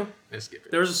 no. Let's skip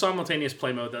it. There's a simultaneous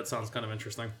play mode that sounds kind of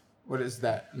interesting. What does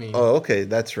that mean? Oh, okay,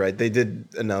 that's right. They did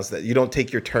announce that you don't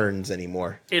take your turns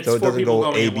anymore. It's so it 4 doesn't people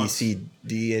go going A, at B, once. C,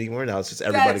 D anymore. Now it's just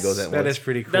everybody goes at That once. is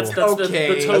pretty cool. That's Okay.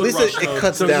 the At Toad least Rush it mode.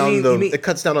 cuts So down you mean- it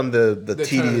cuts down on the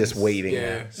tedious turns, waiting.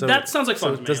 yeah. So, That sounds like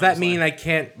fun to me, does that honestly. mean I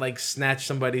can't like snatch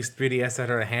somebody's 3DS out of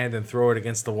their hand and throw it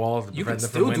against the wall to You prevent can them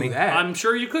still from do winning? that. I'm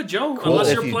sure you could, Joe, Cool. unless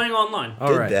If you're you- playing online. All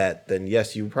Did right. that, then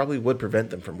yes, you probably would prevent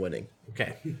them from winning.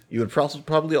 Okay. You would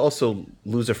probably also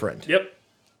lose a friend. Yep.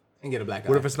 And get a black eye.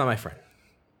 What if it's not my friend?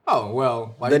 Oh,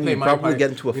 well. Why Then you play you Mario probably Party? get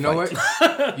into a You know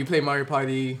fight. what? You play Mario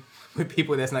Party with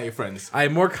people that's not your friends. I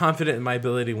am more confident in my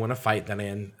ability to win a fight than I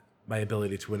am my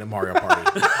ability to win a Mario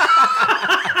Party.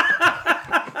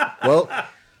 Well,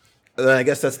 then I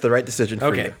guess that's the right decision for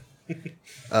Okay. you.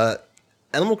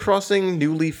 Animal Crossing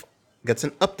New Leaf gets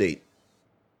an update,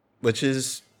 which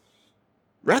is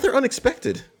rather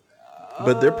unexpected.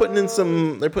 But they're putting in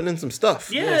some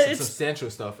stuff. Yeah, some it's substantial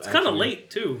stuff. kind of actually. late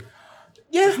too.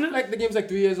 Yeah, like the game's like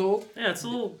 3 years old. Yeah, it's a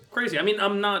little crazy. I mean,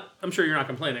 I'm sure you're not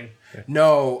complaining.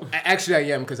 No, actually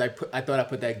I am because I thought I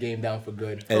put that game down for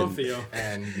good. Oh, And Theo.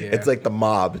 And yeah, it's like the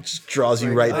mob. It just draws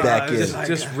you right back in.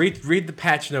 Just read the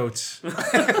patch notes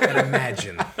and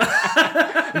imagine.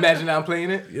 imagine I'm playing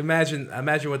it.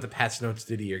 Imagine what the patch notes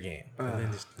do to your game. And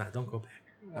then just don't go back.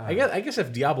 I guess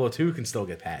if Diablo 2 can still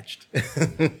get patched.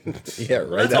 Yeah,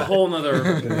 right. That's a whole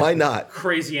nother Why not?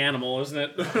 crazy animal, isn't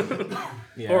it?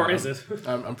 Yeah, Or is it?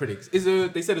 I'm pretty.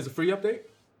 They said it's a free update.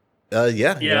 Yeah, you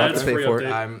Yeah, don't have it's to a pay free for update.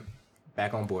 it. I'm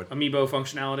back on board. Amiibo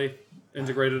functionality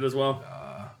integrated as well.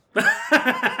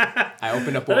 I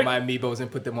opened up all my amiibos and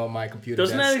put them on my computer.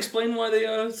 Doesn't that desk. explain why they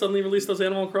suddenly released those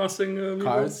Animal Crossing amiibos?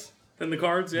 Cards? And the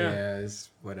cards, yeah. Yeah, it's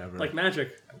whatever. Like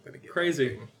magic. I'm gonna get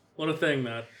Crazy. What a thing,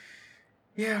 Matt.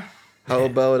 Yeah. How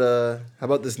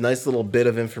about this nice little bit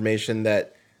of information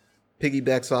that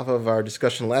piggybacks off of our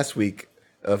discussion last week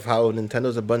of how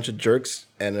Nintendo's a bunch of jerks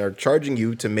and are charging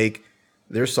you to make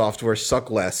their software suck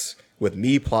less with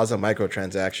Me Plaza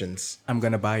microtransactions. I'm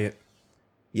gonna buy it.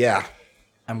 Yeah,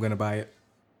 I'm gonna buy it.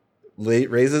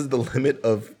 raises the limit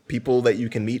of people that you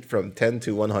can meet from 10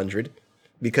 to 100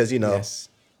 because Yes.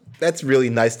 that's really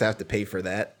nice to have to pay for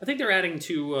that. I think they're adding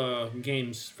 2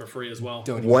 games for free as well.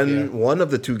 Don't even care. One of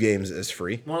the 2 games is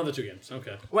free. One of the 2 games.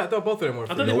 Okay. Well, I thought both of them were I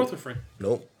free. thought they Nope. both were free.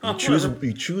 Nope. Oh,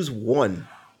 You choose one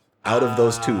out of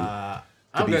those 2.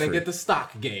 I'm be gonna free. get the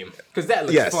stock game because that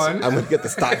looks Yes, fun. I'm gonna get the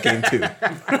stock game too.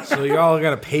 So you're all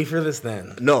gonna pay for this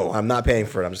then? No, I'm not paying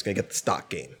for it. I'm just gonna get the stock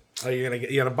game. Oh, you're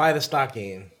gonna buy the stock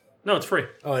game. No, it's free.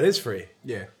 Oh, it is free.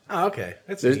 Yeah. Oh, okay.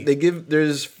 That's There's, neat.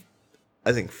 there's,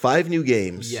 I think 5 new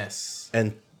games. Yes.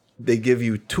 And they give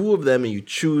you 2 of them, and you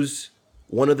choose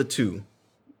one of the 2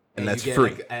 and that's you get, free.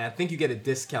 Like, I think you get a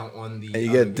discount on the. And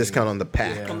you get a discount on the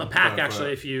pack. Yeah. On the pack, For-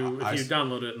 actually, if you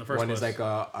download it in the first One place. is like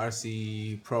a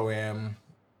RC Pro-Am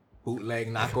bootleg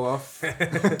knockoff.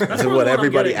 That's what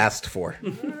everybody asked for.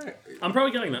 I'm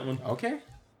probably getting that one. Okay.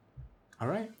 All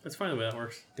right. That's fine the way that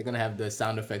works. They're gonna have the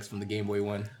sound effects from the Game Boy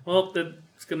one. Well,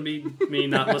 it's going to be me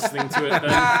not listening to it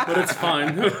then, but it's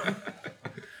fine.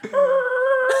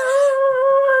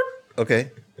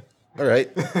 Okay. All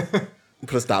right.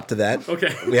 Put a stop to that.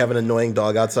 Okay. We have an annoying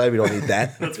dog outside. We don't need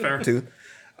that. That's fair. Too.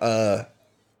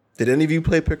 Did any of you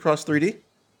play Picross 3D?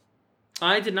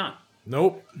 I did not.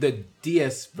 Nope. The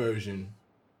DS version.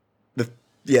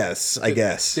 Yes, I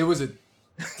guess. There was a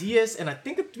DS and I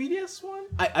think a 3DS one.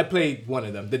 I played one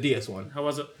of them, the DS one. How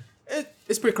was it?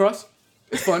 It's pretty cross.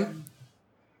 It's fun.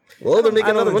 Well, they're making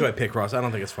I don't another enjoy one. Picross. I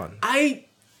don't think it's fun.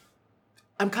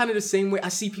 I'm kind of the same way. I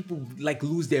see people like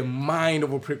lose their mind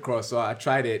over Picross, so I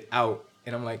tried it out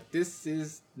and I'm like, this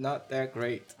is not that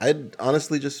great. I'd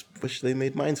honestly just wish they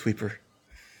made Minesweeper.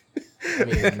 I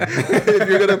mean, If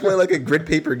you're gonna play like a grid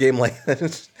paper game like that,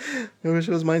 I wish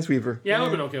it was Minesweeper. Yeah, I would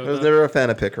have been okay with I was that. never a fan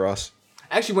of Picross.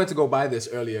 I actually went to go buy this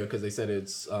earlier because they said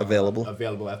it's Available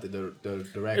after the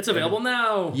direct. It's available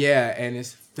now. Yeah, and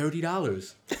it's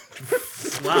 $30.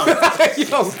 Wow.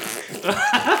 Yo,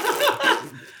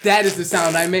 that is the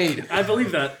sound I made. I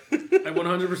believe that. I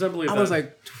 100% believe that. I was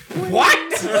like, what?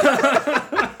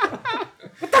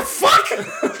 What the fuck?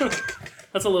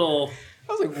 That's a little...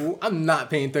 I was like, I'm not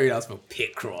paying $30 for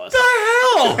Picross.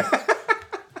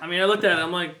 I mean, I looked at it,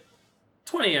 I'm like,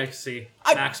 20 I see,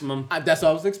 maximum. That's what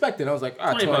I was expecting. I was like,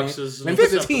 20 bucks is Then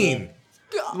acceptable. 15.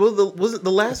 Well,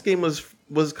 the last game was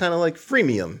kind of like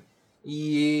freemium.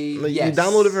 Like, Yes. You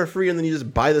download it for free and then you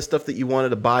just buy the stuff that you wanted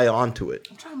to buy onto it.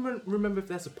 I'm trying to remember if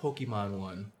that's a Pokemon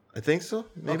one. I think so.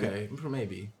 Maybe. Okay,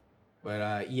 maybe.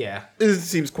 But yeah, It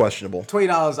seems questionable.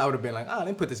 $20. I would have been like, let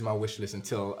me put this in my wish list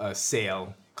until a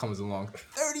sale comes along.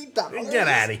 $30. Get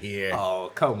out of here.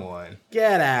 Oh, come on.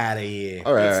 Get out of here.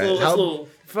 All right. It's a all right. little...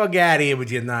 Fuck out of here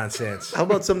with your nonsense. How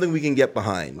about something we can get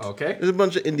behind? Okay. There's a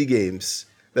bunch of indie games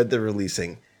that they're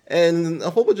releasing, and a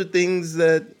whole bunch of things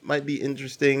that might be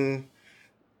interesting.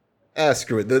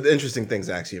 Screw it. The interesting things,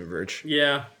 Axiom Verge.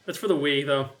 Yeah, that's for the Wii,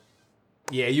 though.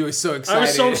 Yeah, you were so excited. I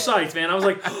was so psyched, man. I was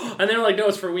like... and they're like, no,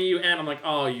 it's for Wii U, and I'm like,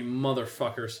 oh, you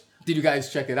motherfuckers. Did you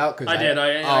guys check it out? Cause I did.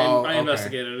 I okay.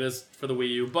 investigated. It is for the Wii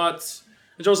U, but...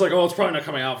 And Joe's like, oh, it's probably not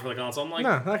coming out for the console. I'm like...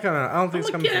 No, not gonna. I don't think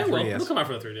it's I'm like, coming yeah, for well, 3DS. it'll come out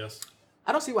for the 3DS.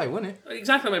 I don't see why it wouldn't.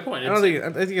 Exactly my point. I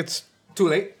think it's Too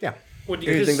late. yeah. What do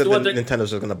You think that what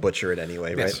Nintendo's going to butcher it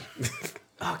anyway, Yes. right?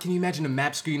 Oh, can you imagine the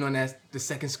map screen on the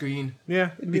second screen?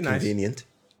 Yeah, it'd be nice. Convenient.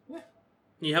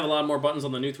 You have a lot more buttons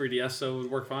on the new 3DS, so it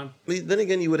would work fine. Then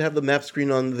again, you would have the map screen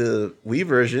on the Wii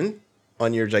version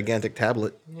on your gigantic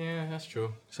tablet. Yeah, that's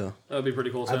true. So That would be pretty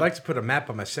cool, too. I'd like to put a map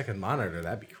on my second monitor.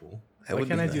 That'd be cool. That Why would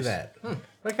can't be I do nice. that?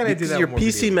 Why can't I do because that? you're with more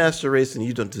PC video Master Race and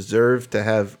you don't deserve to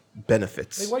have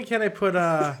benefits. games? Like, why can't I put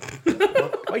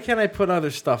why can't I put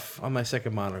other stuff on my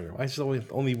second monitor? Why is there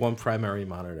only one primary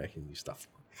monitor I can use stuff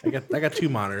for? I got two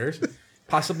monitors,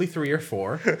 possibly 3 or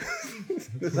 4.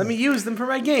 Let me use them for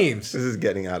my games. This is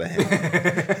getting out of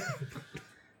hand.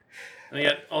 And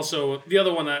yet, also, the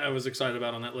other one that I was excited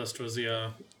about on that list was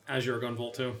the Azure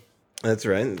Gunvolt 2. That's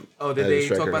right. Oh, did they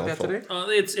talk about that today?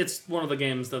 It's one of the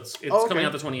games that's okay. coming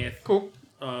out the 28th. Cool.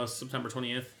 September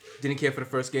 28th. Didn't care for the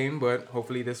first game, but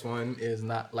hopefully this one is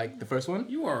not like the first one.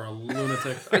 You are a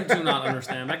lunatic. I do not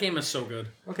understand. That game is so good.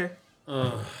 Okay.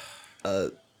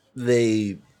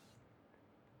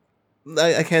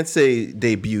 I can't say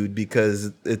debuted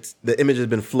because the image has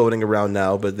been floating around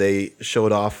now, but they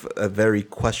showed off a very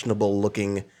questionable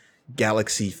looking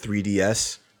Galaxy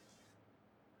 3DS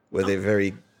with a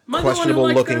very Am I the one who questionable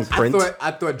likes looking this? print.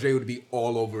 I thought Dre would be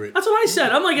all over it. That's what I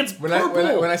said. I'm like, it's When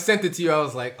purple. I sent it to you, I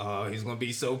was like, oh, he's gonna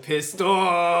be so pissed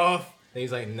off. And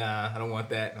he's like, nah, I don't want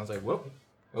that. And I was like, well,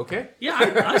 okay.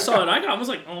 Yeah, I saw it. I was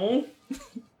like, oh.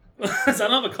 I don't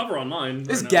have a cover on mine.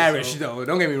 It's right now, garish so- though.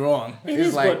 Don't get me wrong. It It's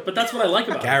is, like, but that's what I like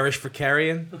about it. Garish for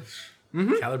carrying,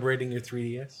 calibrating your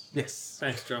 3DS. yes.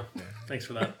 Thanks, Joe. Thanks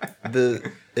for that.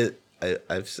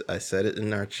 I said it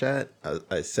in our chat.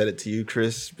 I said it to you,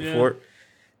 Chris, before.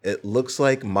 It looks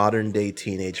like modern day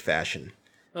teenage fashion.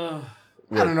 I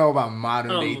don't know about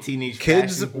modern day teenage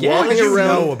Kids fashion. walking What do you around.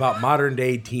 know about modern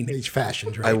day teenage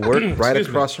fashion? Dre? I work right Excuse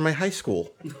me. across from my high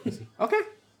school. Okay.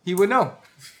 He would know.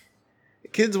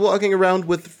 Kids walking around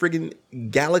with friggin'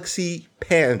 Galaxy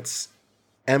pants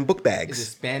and book Is bags.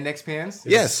 it spandex pants?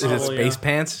 Yes. Is it Oh, space yeah.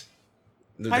 pants?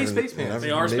 How you space pants? They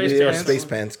are Maybe space they are pants. space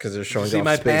pants because they're showing See off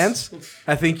my space. pants?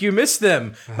 I think you missed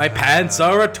them. My pants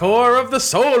are a tour of the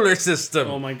solar system.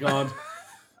 Oh my god.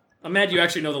 I'm mad you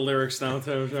actually know the lyrics now,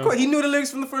 too. Of course, he knew the lyrics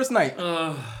from the first night.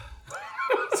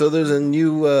 So there's a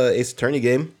new Ace Attorney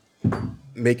game,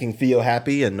 making Theo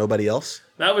happy and nobody else.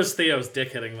 That was Theo's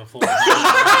dick hitting the floor.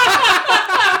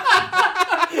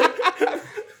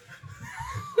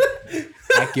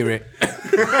 Accurate.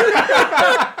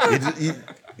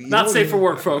 Not safe for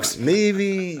work, folks.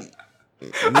 Maybe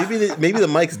the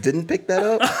mics didn't pick that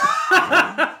up.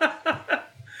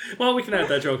 Well, we can add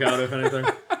that joke out if anything.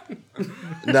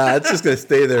 Nah, it's just gonna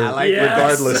stay there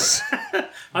regardless.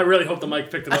 I really hope the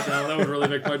mic picked it up now. That would really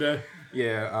make my day.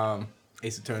 Yeah,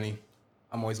 Ace Attorney.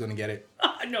 I'm always gonna get it.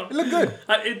 I know. It looked good.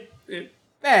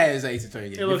 It's Ace Attorney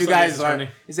game. It If you looks like guys Ace Attorney.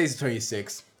 it's Ace Attorney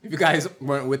 6. If you guys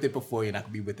weren't with it before, you're not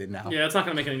gonna be with it now. Yeah, it's not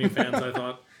going to make any new fans, I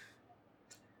thought.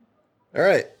 All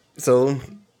right, so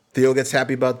Theo gets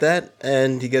happy about that,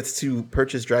 and he gets to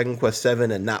purchase Dragon Quest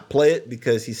VII and not play it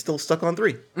because he's still stuck on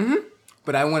 3. Mm-hmm.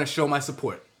 But I want to show my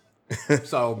support,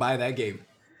 so buy that game.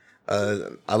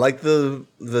 I like the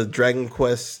Dragon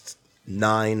Quest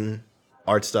 9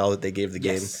 art style that they gave the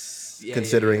game,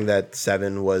 considering that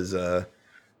 7 was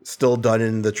still done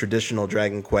in the traditional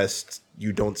Dragon Quest.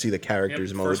 You don't see the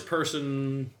characters mode. First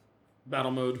person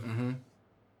battle mode. Mm-hmm.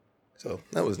 So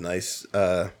that was nice.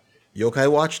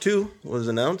 Yokai Watch 2 was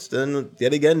announced, and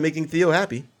yet again making Theo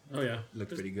happy. Oh, yeah.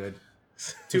 Looked pretty good.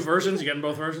 2 versions? You getting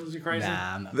both versions, you crazy?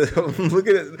 Nah, I'm not. Look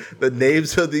at it, the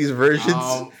names of these versions.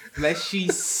 Fleshy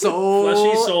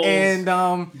Soul, and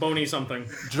Bony something.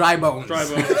 Dry Bones. Dry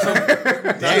Bones.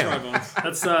 That's Dry Bones.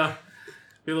 That's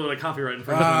be a little bit of copyright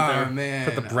infringement there. Man.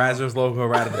 Put the Brazzers logo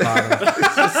right at the bottom.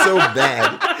 This is so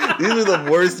bad. These are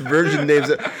the worst version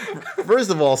names.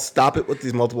 First of all, stop it with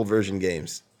these multiple version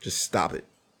games. Just stop it.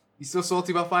 You still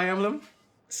salty about Fire Emblem?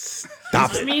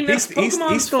 Stop I it. mean, that's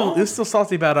Pokemon's fault. He's still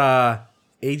salty about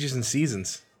Ages and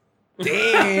Seasons.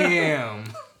 Damn.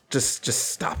 Just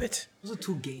stop it. Those are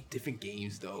 2 different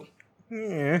games, though.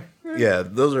 Yeah. Yeah,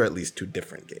 those are at least 2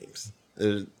 different games.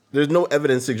 There's no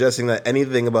evidence suggesting that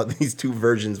anything about these 2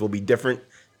 versions will be different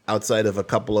outside of a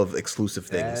couple of exclusive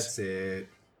things. That's it.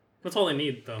 That's all they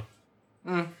need, though.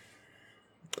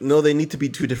 No, they need to be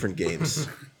 2 different games.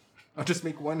 I'll just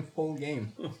make one whole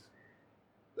game.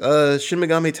 Shin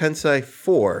Megami Tensei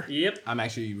 4. Yep. I'm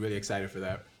actually really excited for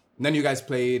that. None of you guys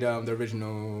played the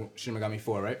original Shin Megami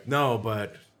 4, right? No,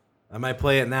 but I might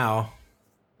play it now.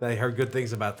 I heard good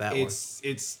things about that one.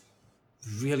 It's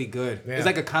really good. Yeah. It's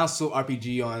like a console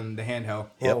RPG on the handheld.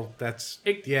 Well, that's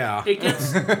It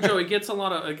gets Joe. It gets a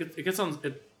lot of. It gets on.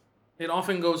 It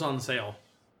often goes on sale.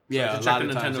 Yeah, to a check lot the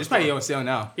of times. Nintendo It's probably store. on sale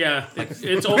now. Yeah,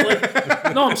 it's all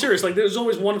like. No, I'm serious. Like, there's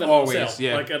always one of them Always, on sale.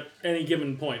 yeah. Like at any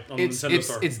given point on the Nintendo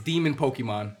store. It's Demon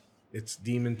Pokemon. It's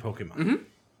Demon Pokemon.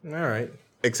 Mm-hmm. All right.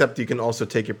 Except you can also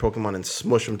take your Pokemon and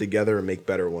smush them together and make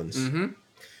better ones. Mm-hmm.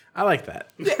 I like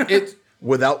that. It's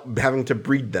Without having to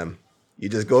breed them. You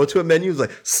just go to a menu, it's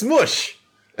like, smush!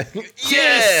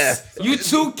 Yeah! You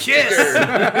two kiss.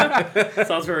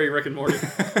 Sounds very Rick and Morty.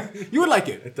 You would like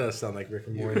it. It does sound like Rick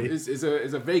and Morty. It's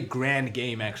a very grand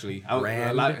game actually. A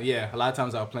lot of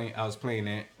times I was playing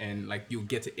it and like you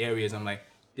get to areas I'm like,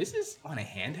 this is on a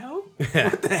handheld?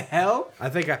 What the hell? I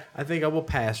think I will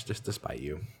pass just to spite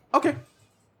you. Okay.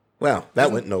 Wow,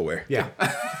 that went nowhere. Yeah.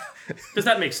 Because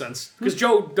that makes sense. Because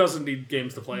Joe doesn't need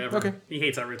games to play ever. Okay. He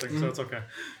hates everything, so it's okay.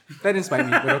 That didn't spite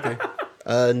me, but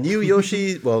okay. New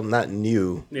Yoshi, well, not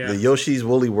new. Yeah. The Yoshi's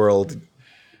Woolly World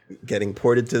getting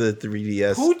ported to the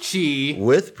 3DS Poochie.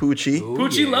 with Poochie.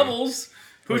 Poochie levels.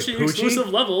 Poochie Poochie? exclusive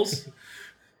levels.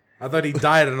 I thought he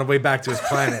died on the way back to his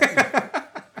planet.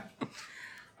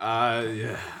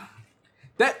 Yeah.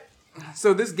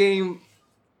 So this game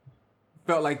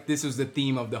felt like this was the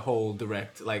theme of the whole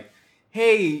direct. Like,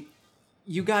 hey,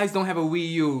 you guys don't have a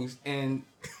Wii U, and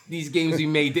these games we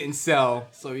made didn't sell,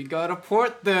 so we gotta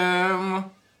port them.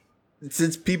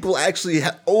 Since people actually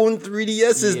own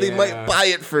 3DSs, they Yeah. might buy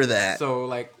it for that. So,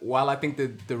 like, while I think the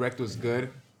direct was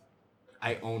good,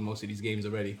 I own most of these games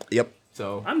already. Yep.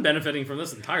 So, I'm benefiting from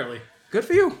this entirely. good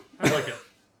for you. I like it.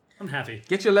 I'm happy.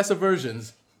 Get your lesser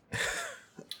versions.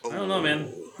 I don't know,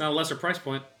 man. Not a lesser price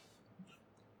point.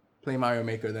 Play Mario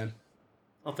Maker then.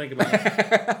 I'll think about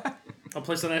it. I'll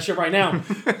place on that shit right now.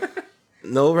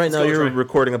 No, right now go, you're Trey.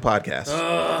 recording a podcast.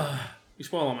 You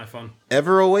spoil all my fun.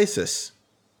 Ever Oasis.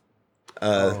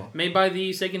 Made by the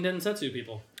Seiken Densetsu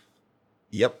people.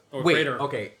 Yep. Or Wait, creator.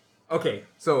 okay.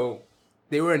 So,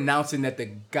 they were announcing that the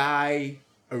guy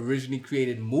originally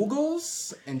created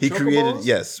Moogles and He Chocobos? created,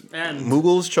 yes, And-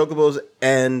 Moogles, Chocobos,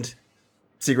 and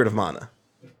Secret of Mana.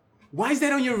 Why is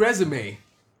that on your resume?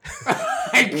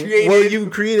 I created. Well, you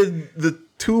created the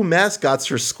two mascots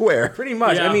for Square. Pretty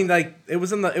much. Yeah. I mean, like it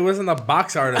was in the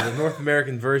box art of the North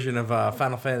American version of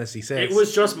Final Fantasy VI. It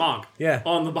was just Mog. Yeah.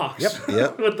 On the box.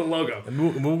 Yep. With the logo.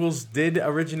 Moogles did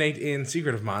originate in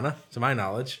Secret of Mana, to my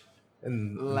knowledge.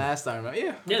 And Last time,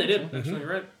 yeah. Yeah, they did. Actually,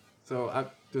 right. So I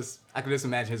could just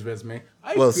imagine his resume.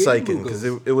 Well, Seiken, because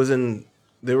it was in.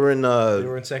 They were in. they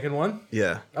were in second one?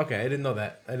 Yeah. Okay, I didn't know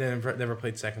that. I never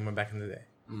played second one back in the day.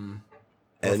 Or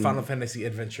And Final Fantasy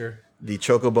Adventure. the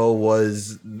Chocobo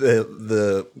was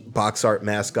the box art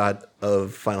mascot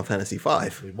of Final Fantasy V.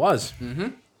 It was. Mm-hmm.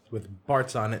 With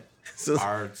Bart's on it. So,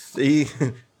 Arts. see,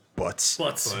 butts.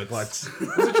 Butts. Butts.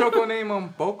 What's the Choco name on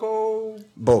Boko?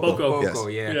 Boko. Boko. Yes. Boko,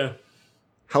 yeah. Yeah.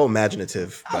 How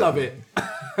imaginative. I love it.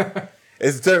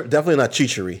 It's definitely not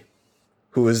Chichiri,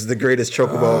 who is the greatest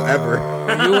Chocobo ever.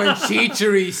 You and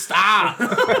Chichiri, stop.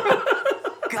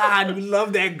 God, we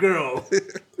love that girl.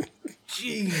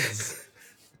 Jeez.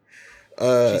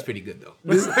 She's pretty good, though.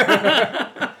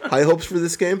 High hopes for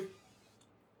this game?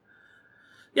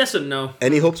 Yes and no.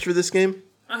 Any hopes for this game?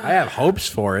 I have hopes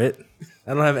for it.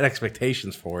 I don't have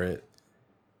expectations for it.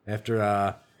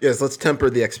 After, Yes, let's temper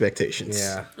the expectations.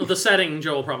 yeah. Well, the setting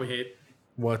Joe will probably hate.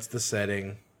 What's the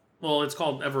setting? Well, it's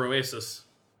called Ever Oasis.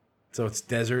 So it's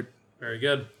desert. Very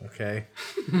good. Okay.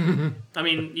 I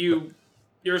mean,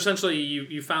 you're essentially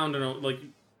you found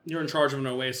you're in charge of an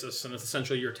oasis, and it's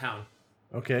essentially your town.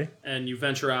 Okay. And you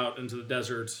venture out into the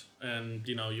desert, and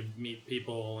you meet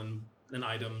people and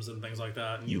items and things like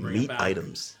that, and you bring it Meet back.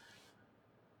 items.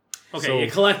 Okay, So- you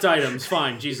collect items.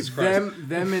 Fine, Jesus Christ.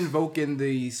 Them invoking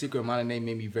the Secret Mana name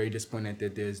made me very disappointed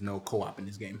that there's no co-op in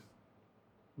this game.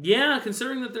 Yeah,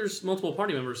 considering that there's multiple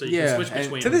party members that you Yeah, can switch and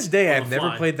between. To this day, on I've the never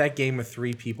fly. played that game with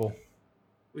 3 people.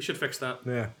 We should fix that.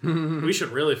 Yeah. We should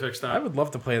really fix that. I would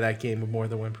love to play that game with more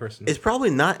than one person. It's probably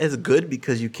not as good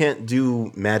because you can't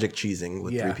do magic cheesing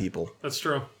with 3 people. That's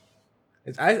true.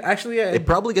 It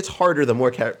probably gets harder the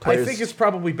more I players. think it's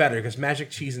probably better because Magic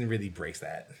Cheesing really breaks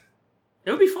that. It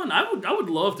would be fun. I would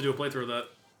love to do a playthrough of that.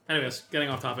 Anyways, getting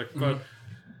off topic, but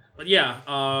yeah,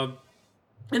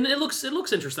 and it looks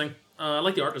interesting. I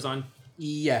like the art design.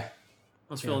 Yeah.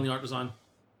 Let's fill in the art design.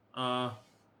 I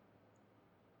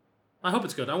hope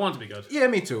it's good. I want it to be good. Yeah,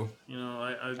 me too.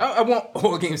 I want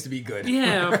all games to be good.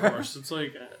 Yeah, of course. It's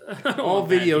like I don't All want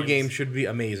bad video games should be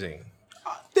aming.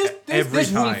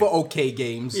 There's room time. for okay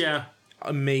games. Yeah.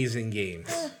 Amazing games.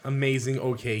 Amazing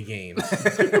okay games.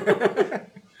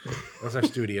 That's our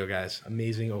studio, guys.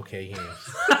 Amazing okay games.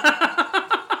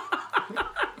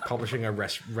 Publishing a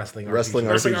wrestling Wrestling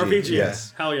RPG. Wrestling RPG, RPG.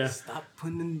 yes. Hell yeah. Stop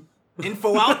putting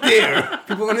info out there.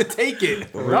 People are gonna take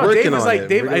it. We're No, working Dave was on like, it.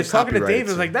 Dave. We're I gonna was talking to copyright Dave. it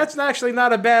Was like, soon. that's actually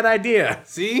not a bad idea.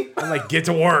 See? I'm like, get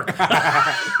to work.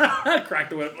 Crack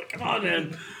the whip. Come on,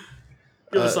 man.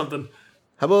 Give us something.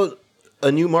 How about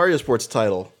a new Mario Sports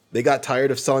title? They got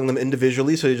tired of selling them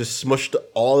individually, so they just smushed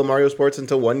all the Mario Sports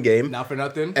into one game Not for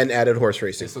nothing. and added horse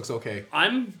racing. This looks okay.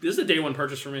 This is a day one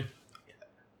purchase for me.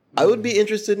 I would be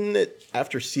interested in it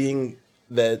after seeing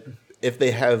that if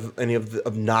they have any of the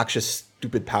obnoxious,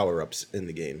 stupid power-ups in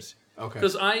the games. Okay.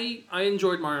 Because I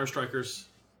enjoyed Mario Strikers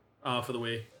for the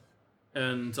Wii,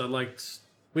 and I liked.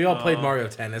 We all played Mario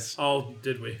Tennis. Oh,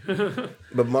 did we?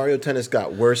 But Mario Tennis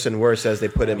got worse and worse as they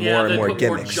put in more and they more put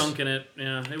gimmicks. more junk in it.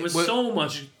 Yeah, it was What- so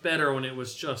much better when it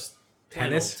was just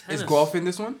Tennis? tennis. Is golf in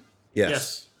this one?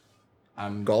 Yes.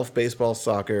 Yes. Golf, baseball,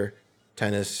 soccer,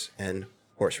 tennis, and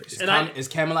horse racing. And Is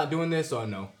Camelot doing this or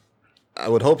no? I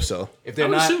would hope so. If they're I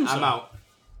would not, assume so. I'm out.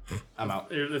 I'm out.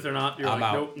 If they're not, you're I'm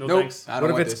like, out. nope, no thanks. I don't What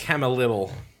if want it's this.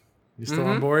 Camelittle? You still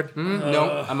on board?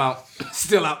 No, I'm out.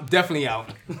 Still out. Definitely out.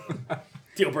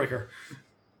 Deal breaker.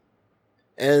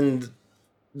 And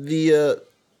the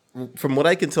from what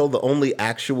I can tell, the only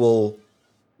actual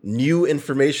new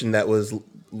information that was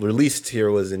released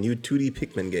here was a new 2D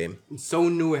Pikmin game. So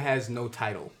new it has no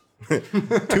title.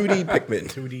 2D Pikmin.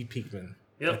 2D Pikmin.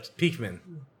 Yep. Pikmin.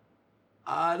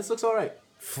 This looks all right.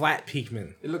 Flat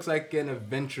Pikmin. It looks like an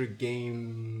adventure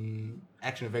game,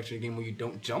 action adventure game where you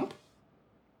don't jump.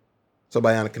 So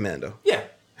Bionic Commando. Yeah.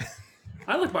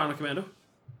 I like Bionic Commando.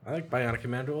 I like Bionic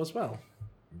Commando as well.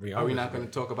 Are we not going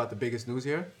to talk about the biggest news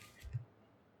here?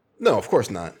 No, of course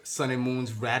not. Sun and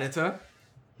Moon's Rattata.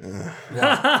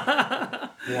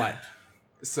 What?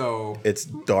 So It's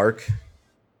dark.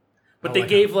 But they like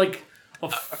gave like a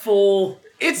full,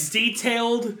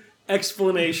 detailed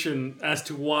explanation as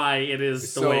to why it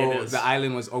is the way it is. the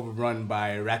island was overrun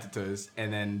by Rattatas,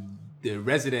 and then the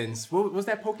residents. What was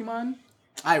that Pokemon?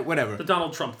 Whatever. The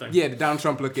Donald Trump thing. Yeah, the Donald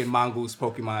Trump looking mongoose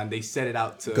Pokemon. They set it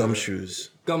out to Gumshoes.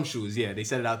 Gumshoes. Yeah, they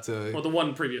set it out to Or the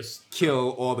one previous.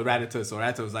 kill all the Rattatas. So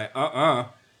Rattata was like,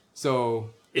 So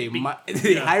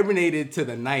They hibernated to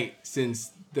the night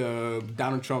since the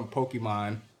Donald Trump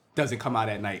Pokemon doesn't come out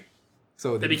at night.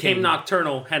 So they became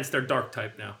nocturnal, hence their dark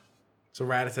type now. So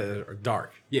Rattata are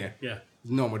dark. Yeah. Yeah.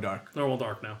 Normal dark. Normal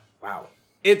dark now. Wow.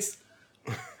 It's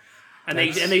and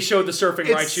they showed the surfing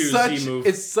Raichu Z move.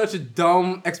 It's such a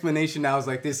dumb explanation. I was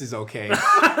like, this is okay.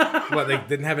 What, they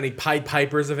didn't have any Pied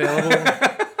Pipers available?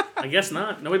 I guess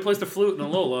not. Nobody plays the flute in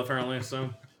Alola, apparently, so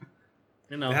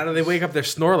you know. How do they wake up their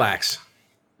Snorlax?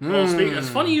 Well, it's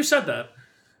funny you said that.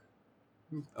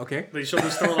 Okay. They showed the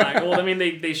Snorlax. Well, I mean,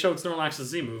 they showed Snorlax's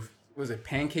Z move. Was it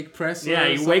pancake press? Yeah,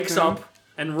 he wakes up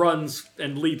and runs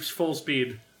and leaps full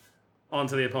speed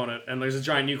onto the opponent, and there's a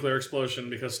giant nuclear explosion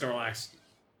because Snorlax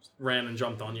ran and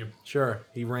jumped on you. Sure,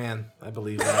 he ran. I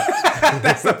believe that.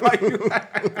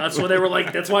 That's what they were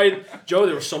like. That's why, Joe,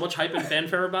 there was so much hype and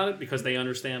fanfare about it because they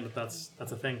understand that that's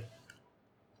a thing.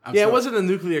 It wasn't a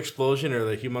nuclear explosion or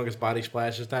the humongous body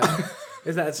splash. Is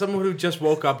that someone who just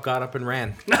woke up, got up, and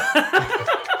ran?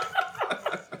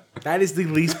 That is the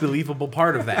least believable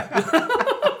part of that.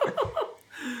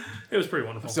 It was pretty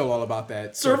wonderful. I'm still all about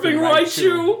that. Surfing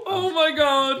Raichu! Oh my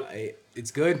god!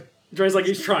 It's good. Dre's like,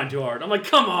 he's trying too hard. I'm like,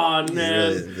 come on,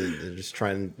 man. They're just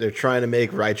trying. They're trying to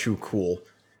make Raichu cool.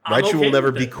 I'm Raichu okay will never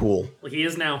with be it. cool. Like he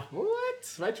is now. What?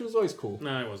 Raichu was always cool.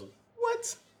 No, he wasn't.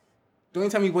 What? The only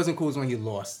time he wasn't cool was when he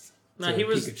lost. No, to he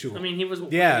was. Pikachu. I mean, he was.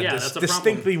 Yeah, that's a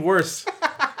distinctly worse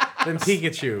than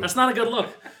Pikachu. That's not a good look.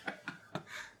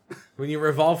 When your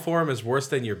evolve form is worse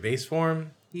than your base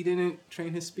form, He didn't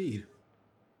train his speed.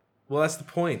 well, that's the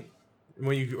point.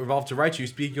 When you evolve to Raichu,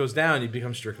 speed goes down, you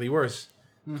become strictly worse.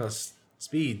 Because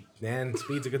speed's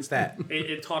a good stat.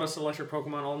 It taught us to let your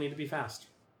Pokemon all need to be fast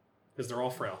because they're all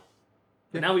frail.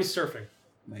 Yeah. Now he's surfing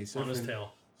Nice on his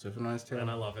tail, Surfing on his tail.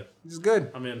 and I love it. It's good.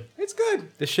 I'm in. It's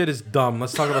good. This shit is dumb.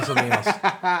 Let's talk about something else.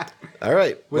 All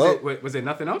right. Was it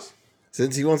nothing else?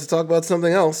 Since he wants to talk about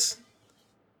something else,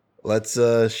 let's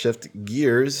shift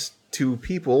gears to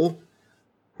people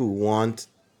who want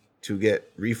to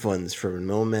get refunds from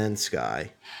No Man's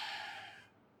Sky.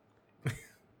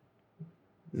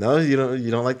 No, you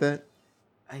don't like that?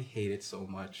 I hate it so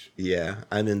much. Yeah,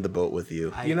 I'm in the boat with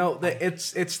you.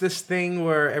 It's this thing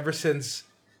where ever since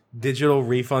digital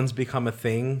refunds become a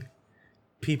thing,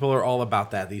 people are all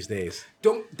about that these days.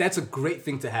 That's a great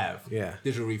thing to have. Yeah.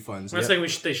 Digital refunds. I'm not saying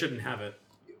they shouldn't have it.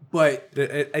 But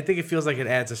I think it feels like it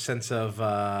adds a sense of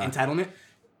entitlement.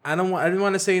 I didn't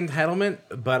want to say entitlement,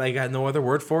 but I got no other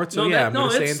word for it. So I'm going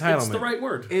to say entitlement. It's the right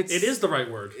word. It is the right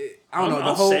word. I don't know.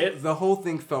 I'll say it. The whole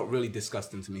thing felt really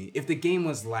disgusting to me. If the game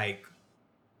was like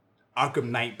Arkham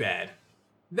Knight bad,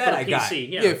 that I got.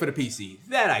 Yeah, for the PC.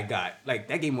 That I got. Like,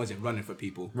 that game wasn't running for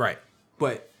people. Right.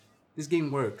 But this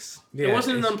game works. Yeah, it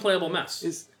wasn't an unplayable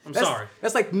mess. I'm sorry.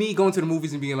 That's like me going to the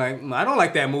movies and being like, I don't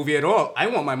like that movie at all. I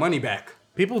want my money back.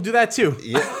 People do that too.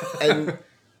 Yeah, and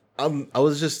I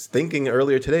was just thinking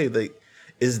earlier today, like,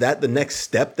 is that the next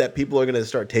step that people are going to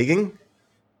start taking?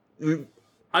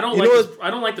 I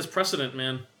don't like this precedent,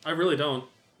 man. I really don't.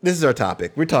 This is our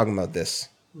topic. We're talking about this.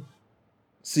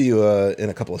 See you in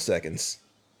a couple of seconds.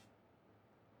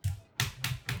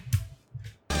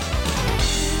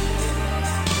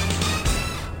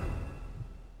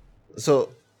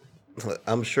 So,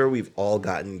 I'm sure we've all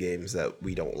gotten games that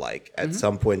we don't like at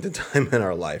some point in time in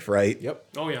our life, right? Yep.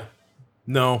 Oh, yeah.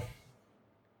 No.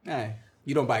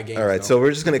 You don't buy games. All right, though. so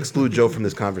we're just going to exclude Joe from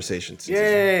this conversation.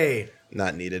 Yay!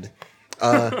 Not needed.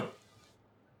 How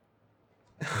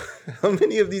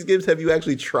many of these games have you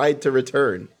actually tried to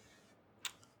return?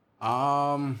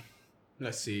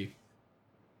 Let's see.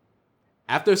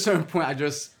 After a certain point, I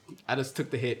just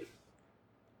took the hit.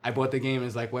 I bought the game and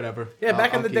it's like, whatever. Yeah,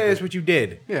 back in the day, that's what you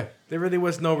did. Yeah. There really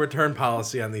was no return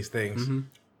policy on these things. Mm-hmm.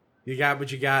 You got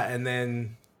what you got, and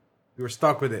then you were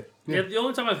stuck with it. Yeah, the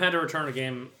only time I've had to return a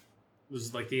game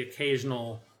was like the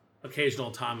occasional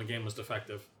time a game was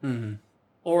defective. Mm-hmm.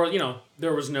 Or,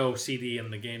 there was no CD in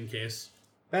the game case.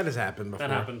 That has happened before.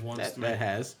 That happened once to me. That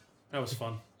has. That was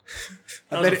fun.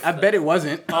 I bet it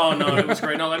wasn't. Oh, no, it was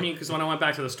great. No, I mean, because when I went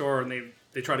back to the store and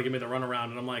they tried to give me the runaround,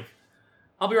 and I'm like,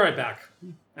 I'll be right back.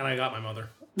 And I got my mother.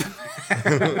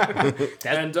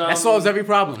 That solves every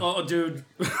problem. Oh, dude.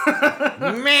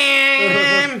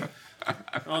 Man!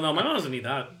 Oh, no, my mom doesn't need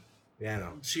that. Yeah, I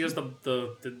know. She has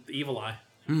the evil eye.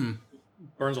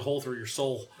 Burns a hole through your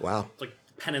soul. Wow. It's like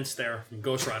penance there from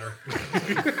Ghost Rider.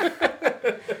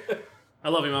 I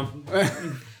love you, Mom.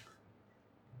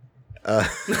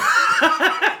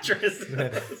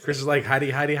 Chris is like,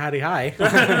 hidey, hi.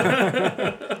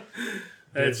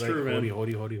 It's like, true, man.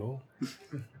 Hody, ho.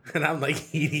 And I'm like,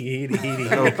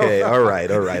 heedy. Okay, all right.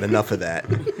 Enough of that.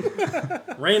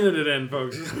 Reining it in,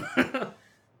 folks.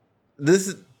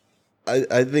 this,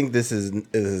 I think this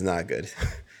is not good.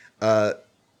 There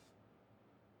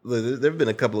have been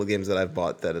a couple of games that I've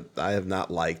bought that I have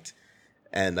not liked,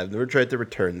 and I've never tried to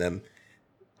return them.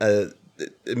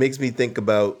 It makes me think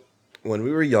about when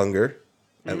we were younger,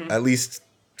 at least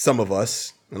some of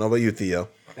us. I don't know about you, Theo.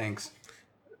 Thanks.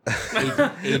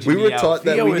 We were taught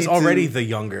that Theo is already the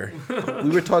younger. We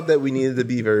were taught that we needed to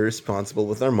be very responsible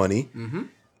with our money. Mm-hmm.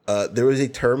 There was a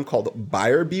term called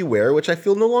buyer beware, which I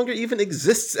feel no longer even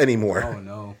exists anymore. Oh,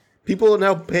 no. People are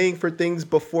now paying for things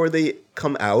before they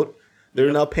come out.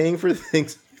 They're now paying for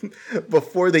things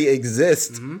before they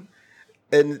exist. Mm-hmm.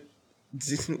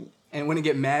 And when they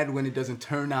get mad when it doesn't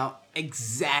turn out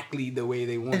exactly the way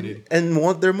they wanted. And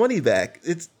want their money back.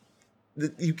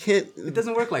 You can't. It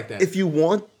doesn't work like that. If you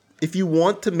want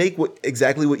to make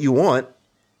exactly what you want,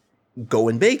 go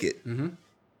and make it. Mm-hmm.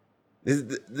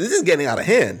 This is getting out of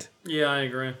hand. Yeah, I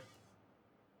agree.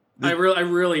 I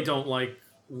really don't like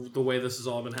the way this has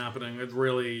all been happening. It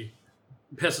really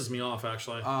pisses me off,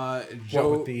 actually.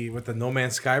 Joe, with the No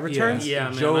Man's Sky returns? Yeah,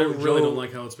 man, I really don't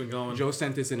like how it's been going. Joe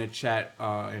sent this in a chat,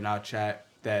 in our chat,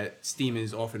 that Steam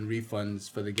is offering refunds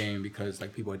for the game because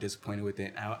like people are disappointed with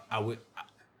it.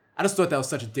 I just thought that was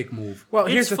such a dick move. Well,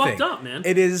 here's the thing. It's fucked up, man.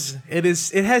 It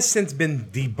has since been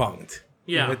debunked.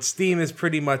 Yeah. But Steam's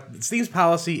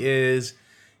policy is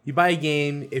you buy a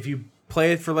game, if you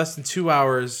play it for less than 2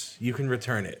 hours, you can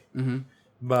return it. Mm-hmm.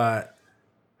 But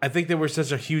I think there was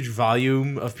such a huge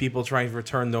volume of people trying to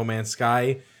return No Man's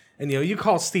Sky. And, you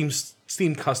call Steam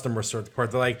customer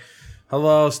support. They're like,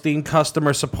 hello, Steam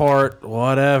customer support,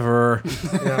 whatever.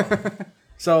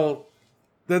 So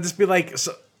they'll just be like...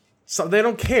 So they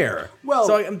don't care. Well,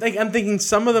 so I'm thinking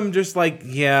some of them just like,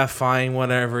 yeah, fine,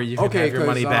 whatever. You can have your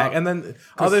money back. And then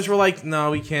others were like,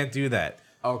 no, we can't do that.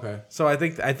 Okay. So I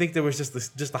think there was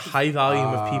just a high volume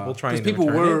of people trying to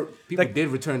return it. People did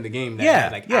return the game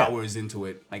that had hours into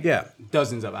it.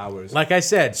 Dozens of hours. Like I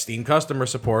said, Steam customer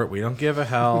support, we don't give a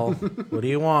hell. What do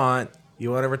you want?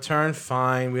 You want to return?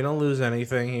 Fine. We don't lose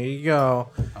anything. Here you go.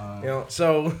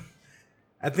 So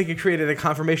I think it created a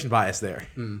confirmation bias there.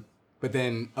 But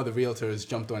then other realtors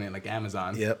jumped on it, like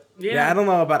Amazon. Yep. Yeah, I don't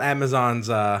know about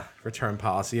Amazon's return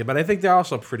policy, but I think they're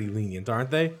also pretty lenient, aren't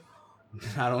they?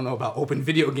 I don't know about open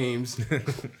video games.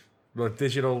 Like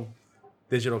digital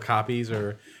copies,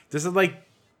 or does it like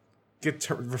get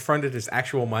refunded as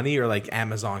actual money or like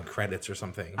Amazon credits or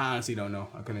something? I honestly don't know.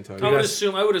 I couldn't tell you. I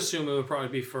would assume it would probably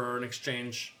be for an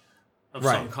exchange of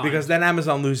some kind. Because then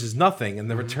Amazon loses nothing, and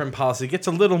the return policy gets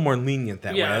a little more lenient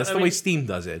that way. That's the way Steam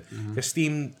does it. Because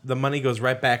Steam, the money goes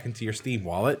right back into your Steam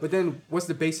wallet. But then, what's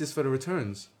the basis for the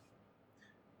returns?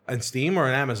 On Steam or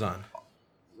on Amazon?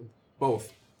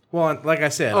 Both. Well, like I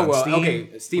said, Steam,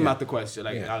 okay, Steam out the question,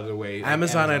 out of the way.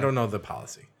 Amazon, I don't know the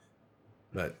policy,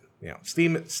 but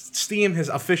Steam has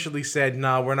officially said,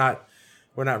 no, we're not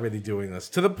really doing this.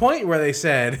 To the point where they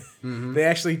said they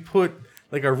actually put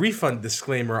like a refund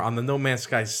disclaimer on the No Man's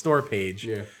Sky store page,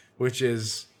 which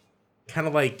is kind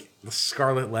of like the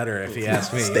scarlet letter, if you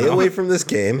ask me. Stay away from this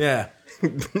game. Yeah.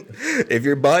 If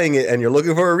you're buying it and you're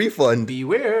looking for a refund,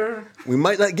 beware. We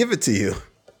might not give it to you.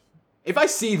 If I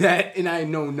see that and I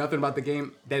know nothing about the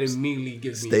game, that immediately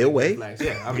gives me... Stay away?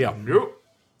 Yeah, Nope.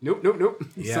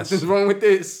 Yes. Something's wrong with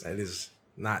this. That is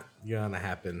not going to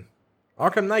happen.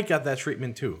 Arkham Knight got that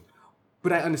treatment too.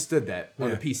 But I understood that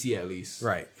on the PC at least.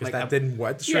 Right, because that didn't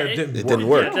work. It didn't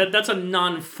work. Yeah, that's a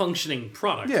non-functioning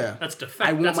product. Yeah. That's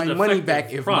defective. I want my money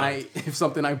back if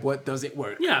something I bought doesn't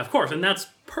work. Yeah, of course, and that's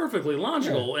perfectly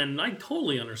logical, and I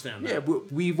totally understand that. Yeah,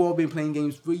 but we've all been playing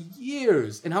games for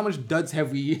years, and how much duds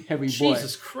have we bought?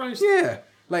 Jesus Christ. Yeah,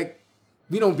 like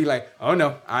we don't be like, oh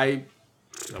no, I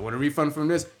want a refund from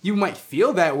this. You might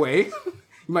feel that way.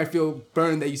 You might feel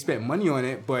burned that you spent money on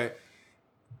it, but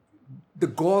the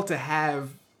goal to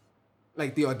have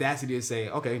like the audacity to say,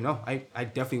 okay, no, I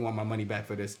definitely want my money back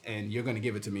for this, and you're gonna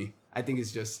give it to me. I think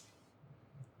it's just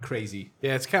crazy.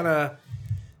 Yeah, it's kind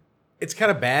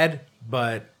of bad,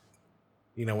 but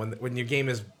when your game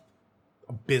is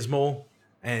abysmal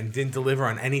and didn't deliver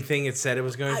on anything it said it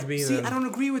was going to be. See, I don't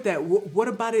agree with that. What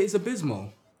about it is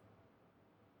abysmal?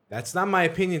 That's not my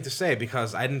opinion to say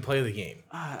because I didn't play the game.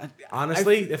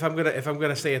 Honestly, if I'm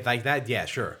gonna say it like that, yeah,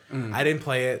 sure. I didn't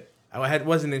play it. I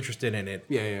wasn't interested in it.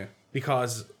 Yeah.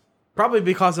 Probably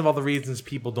because of all the reasons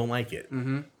people don't like it.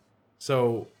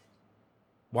 So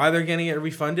why they're getting it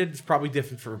refunded is probably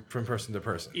different from person to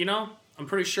person. I'm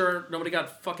pretty sure nobody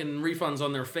got fucking refunds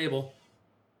on their Fable.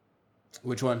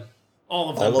 Which one? All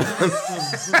of them.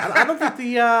 I don't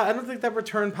think that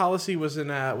return policy was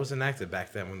enacted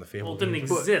back then when the Fable didn't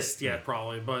exist yet,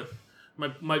 probably. But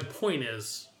my point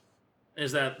is,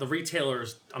 is that the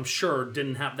retailers, I'm sure,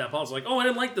 didn't have that policy. Like, oh, I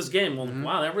didn't like this game. Well,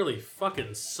 wow, that really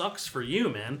fucking sucks for you,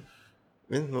 man.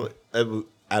 At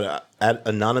an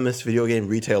anonymous video game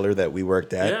retailer that we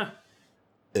worked at, Yeah.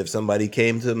 if somebody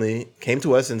came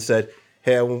to us and said,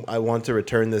 hey, I want to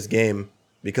return this game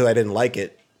because I didn't like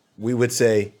it, we would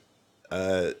say,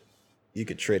 you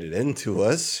could trade it in to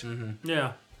us.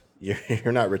 Yeah.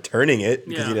 You're not returning it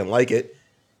because you Yeah. didn't like it.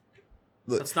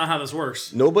 Look, That's not how this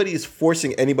works. nobody's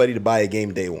forcing anybody to buy a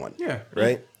game day one. Yeah.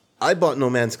 Right? I bought No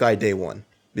Man's Sky day one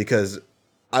because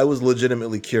I was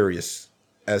legitimately curious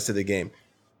as to the game.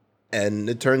 And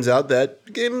it turns out that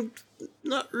the game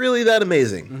not really that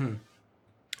amazing.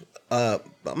 I'm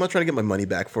not trying to get my money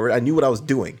back for it. I knew what I was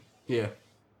doing. Yeah.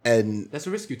 And That's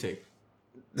a risk you take.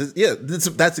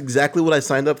 that's exactly what I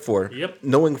signed up for. Yep.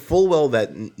 Knowing full well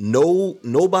that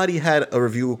nobody had a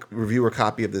reviewer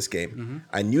copy of this game.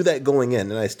 I knew that going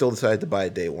in, and I still decided to buy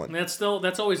it day one. And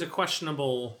that's always a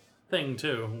questionable thing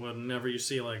too. Whenever you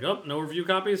see like, oh, no review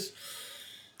copies,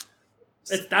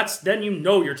 then you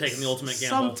know you're taking the ultimate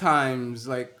gamble. Sometimes,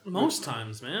 like Most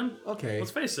times, man. okay,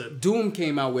 Let's face it. Doom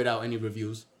came out without any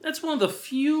reviews. That's one of the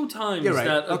few times You're right.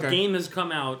 that a Okay. game has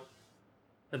come out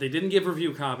that they didn't give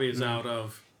review copies out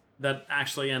of that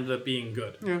actually ended up being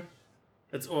good. Yeah.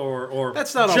 It's or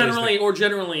That's not always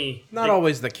generally Not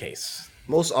always the case.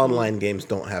 Most online games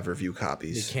don't have review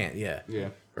copies. You can't, yeah. Yeah.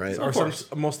 Right? Of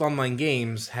course. Most online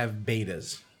games have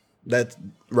betas. That's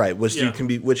right, which Yeah.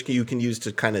 you can use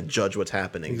to kind of judge what's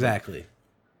happening. Exactly.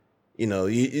 You know,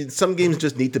 some games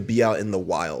just need to be out in the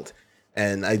wild.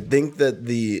 And I think that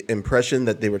the impression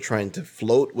that they were trying to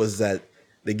float was that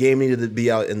the game needed to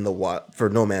be out in the wild for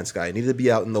No Man's Sky. It needed to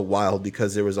be out in the wild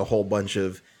because there was a whole bunch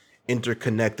of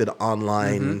interconnected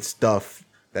online stuff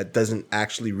that doesn't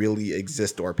actually really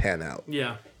exist or pan out.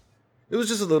 Yeah. It was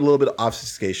just a little bit of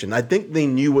obfuscation. I think they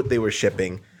knew what they were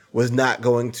shipping was not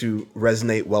going to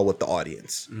resonate well with the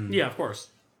audience. Yeah, of course.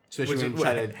 Especially when they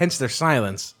try to Hence their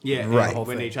silence. Right.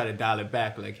 when they try to dial it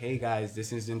back, like, hey guys,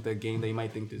 this isn't the game they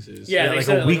might think this is. Yeah, they Like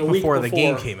said a it week before the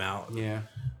game came out. Yeah.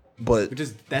 But Which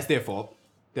is that's their fault.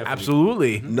 Definitely.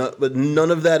 Absolutely. but none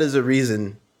of that is a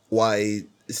reason why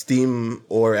Steam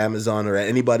or Amazon or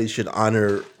anybody should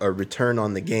honor a return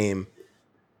on the game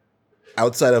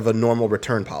outside of a normal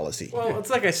return policy. Well, it's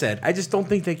like I said. I just don't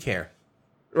think they care.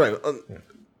 Right.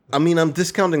 I mean, I'm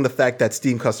discounting the fact that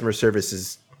Steam customer service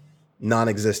is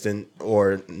non-existent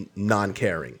or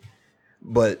non-caring.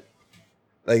 But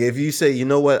like, if you say, you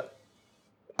know what,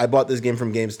 I bought this game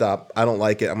from GameStop, I don't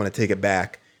like it, I'm going to take it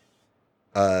back.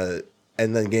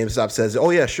 And then GameStop says, oh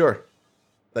yeah, sure.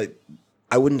 Like,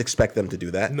 I wouldn't expect them to do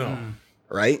that. No.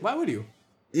 Right? Why would you?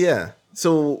 Yeah.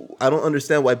 So I don't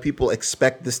understand why people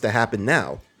expect this to happen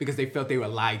now. Because they felt they were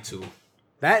lied to.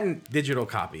 That and digital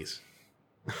copies.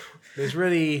 There's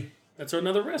really... That's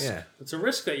another risk. Yeah. It's a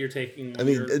risk that you're taking. I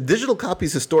mean, digital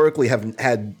copies historically have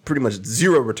had pretty much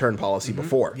zero return policy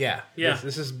before. Yeah. Yeah.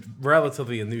 This is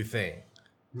relatively a new thing.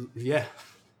 Yeah.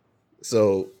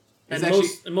 So and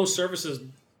It's most services,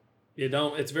 you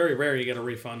don't. It's very rare you get a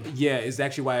refund. Yeah, it's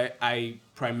actually why I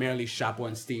primarily shop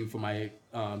on Steam for my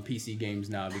PC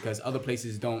games now, because other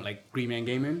places don't. Like Green Man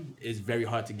Gaming is very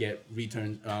hard to get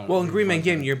returns. Well, in Green Man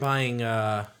Gaming, you're buying...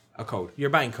 a code. You're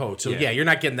buying code, so Yeah. yeah, you're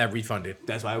not getting that refunded.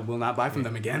 That's why I will not buy from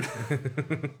them again.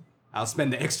 I'll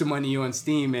spend the extra money on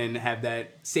Steam and have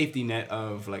that safety net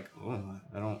of like, oh,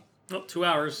 I don't. Oh, 2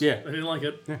 hours. Yeah. I didn't like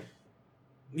it.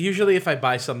 Usually, if I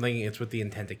buy something, it's with the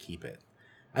intent to keep it.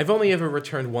 I've only ever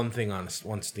returned one thing on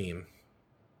Steam: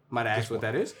 Might I ask what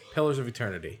that is? Pillars of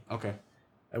Eternity. Okay.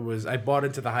 I bought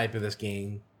into the hype of this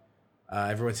game.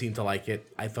 Everyone seemed to like it.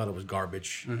 I thought it was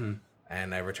garbage,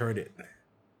 and I returned it. And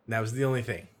that was the only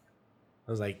thing.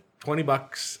 It was like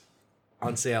 $20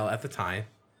 on sale at the time,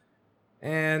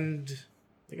 and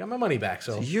I got my money back.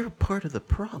 So you're part of the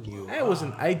problem. I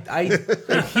wasn't. I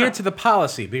adhered to the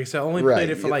policy because I only Right. played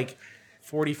it for like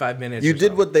 45 minutes. You or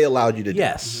did so. what they allowed you to do.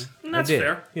 Yes, And that's I did.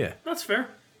 fair. Yeah. That's fair.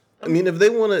 I mean, if they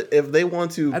want to At pretty that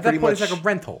point, much, it's like a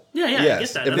rental. Yeah, yeah. I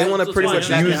yes, get that. if they want to That's pretty fine. much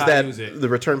Exactly use how that to use it. the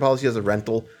return policy as a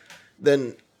rental,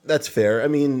 then that's fair. I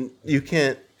mean, you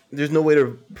can't. There's no way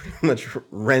to pretty much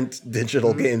rent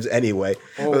digital games anyway.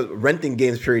 Renting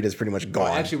games period is pretty much gone.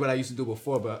 Well, actually, what I used to do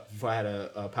before I had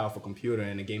a powerful computer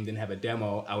and the game didn't have a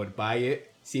demo, I would buy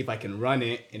it, see if I can run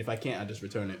it, and if I can't, I'll just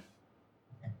return it.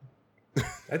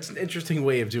 That's an interesting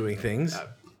way of doing things.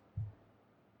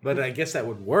 But I guess that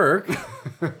would work.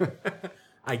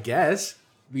 I guess.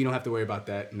 We don't have to worry about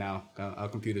that now. Our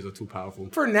computers are too powerful.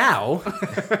 For now.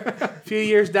 A few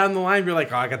years down the line, you're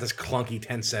like, oh, I got this clunky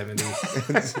 1070.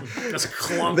 Just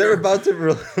clunker. They're about to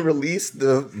release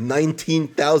the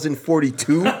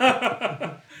 19,042.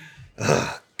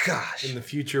 Gosh. In the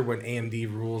future, when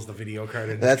AMD rules the video card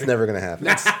industry. That's never going to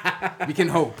happen. We can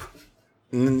hope.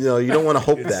 No, you don't want to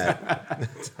hope that.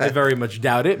 I very much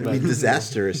doubt it, It'd but be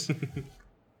disastrous.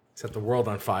 set the world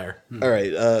on fire. All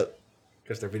right.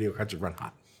 Because their video cards would run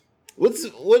hot.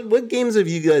 What games have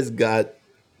you guys got?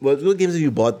 What games have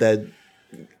you bought that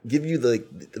give you the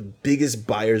biggest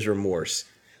buyer's remorse?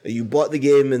 You bought the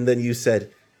game and then you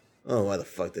said, "Oh, why the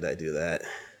fuck did I do that?"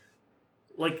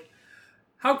 Like,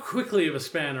 how quickly of a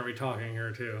span are we talking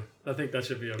here, too? I think that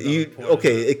should be a point.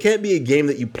 Okay, it can't be a game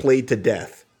that you played to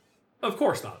death. Of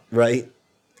course not. Right?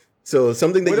 So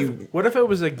something that What if it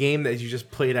was a game that you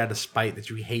just played out of spite that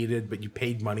you hated, but you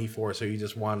paid money for, so you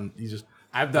just won?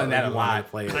 I've done that a lot.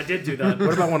 Play it. I did do that.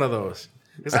 What about one of those?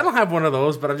 Because I don't have one of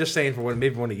those, but I'm just saying for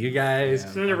maybe one of you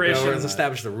guys. Let's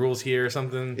establish the rules here or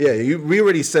something. Yeah, we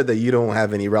already said that you don't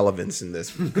have any relevance in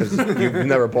this because you've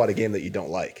never bought a game that you don't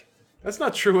like. That's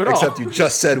not true at all. Except you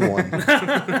just said one.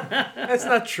 That's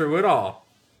not true at all.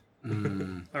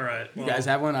 All right. You guys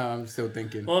have one? I'm still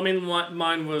thinking. Well, I mean,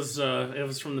 mine was it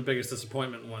was from the biggest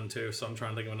disappointment one too. So I'm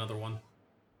trying to think of another one.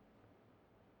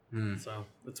 So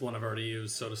it's one I've already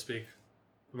used, so to speak.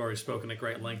 I've already spoken at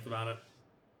great length about it.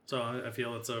 So I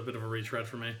feel it's a bit of a retread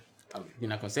for me. You're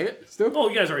not gonna say it still? Well,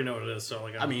 you guys already know what it is. So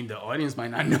like, I mean, the audience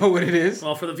might not know what it is.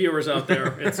 well, for the viewers out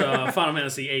there, it's Final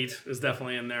Fantasy VIII is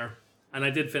definitely in there, and I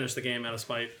did finish the game out of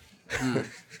spite.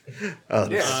 Oh,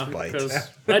 spite.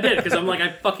 I did, because I'm like, I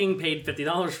fucking paid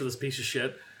 $50 for this piece of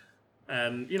shit,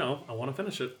 and I want to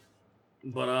finish it,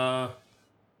 but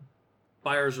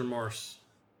buyer's remorse.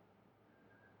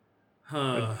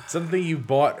 Something you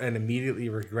bought and immediately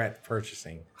regret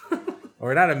purchasing,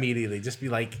 or not immediately, just be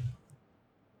like,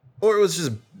 Or it was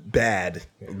just bad,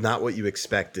 not what you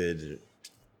expected.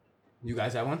 You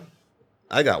guys have one?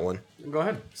 I got one. Go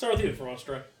ahead. Start with you for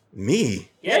Austria. Me?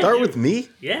 Yeah, Start you. with me?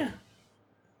 Yeah.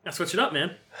 Now switch it up,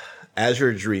 man.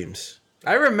 Azure Dreams.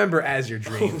 I remember As Your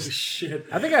Dreams. Oh, shit.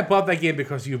 I think I bought that game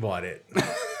because you bought it.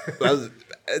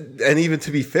 And even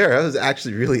to be fair, I was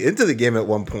actually really into the game at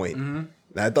one point.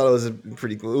 Mm-hmm. I thought it was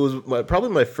pretty cool. It was probably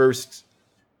my first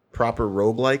proper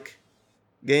roguelike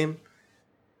game.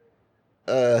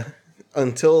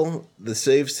 Until the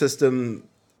save system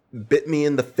bit me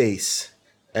in the face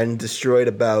and destroyed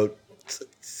about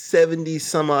 70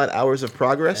 some odd hours of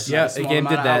progress. Yeah, the game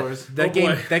did that. Hours. That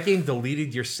game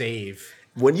deleted your save.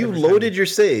 When you loaded your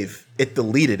save, it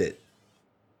deleted it.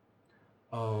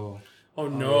 Oh no.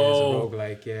 It's a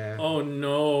roguelike, yeah. Oh,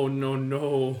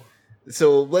 no.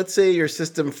 So let's say your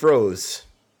system froze.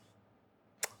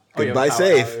 Goodbye power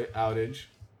save. Outage.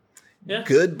 Yeah.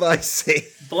 Goodbye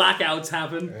save. Blackouts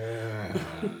happen.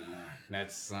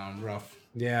 That's rough.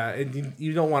 Yeah,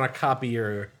 you don't want to copy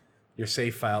your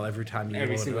save file every time you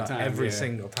Every load it single up. time, Every yeah.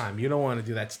 single time. You don't want to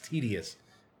do that. It's tedious.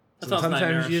 That So sounds sometimes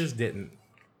nightmarish. you just didn't.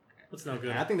 That's no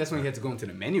good. I think that's when you have to go into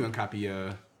the menu and copy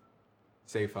a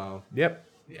save file. Yep.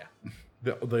 Yeah.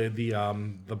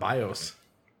 The BIOS.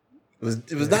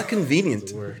 It was not convenient.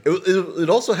 That's a word. It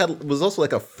also was also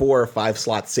like a 4 or 5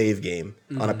 slot save game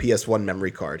on a PS1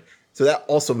 memory card. So that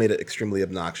also made it extremely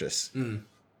obnoxious.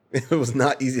 It was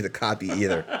not easy to copy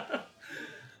either.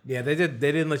 Yeah, they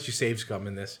didn't let you save scum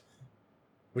in this,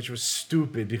 which was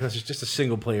stupid because it's just a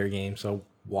single player game. So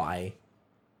why?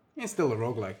 It's still a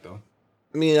roguelike though.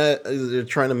 I mean, they're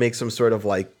trying to make some sort of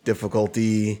like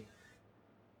difficulty,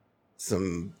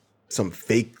 some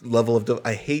fake level of.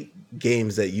 I hate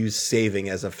games that use saving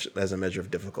as a measure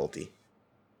of difficulty.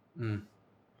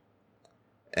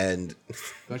 And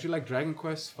Don't you like Dragon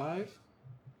Quest V?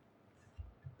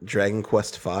 Dragon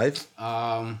Quest V.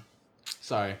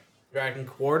 Sorry. Dragon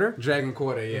Quarter? Dragon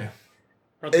Quarter, yeah.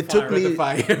 It took me.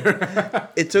 Fire.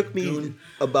 It took me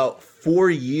about 4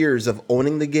 years of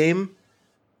owning the game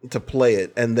to play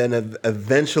it, and then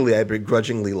eventually I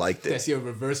begrudgingly liked it. That's your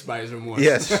reverse buyer's remorse.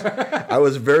 Yes, I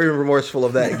was very remorseful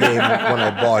of that game when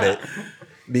I bought it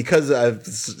because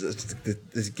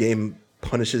this game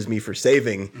punishes me for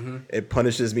saving. It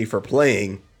punishes me for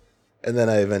playing, and then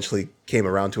I eventually came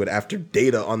around to it after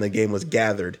data on the game was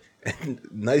gathered and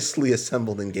nicely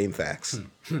assembled in GameFAQs.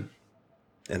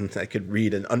 And I could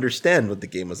read and understand what the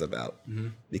game was about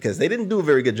because they didn't do a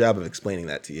very good job of explaining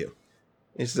that to you.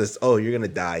 It's just, oh, you're going to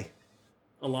die.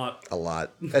 A lot. A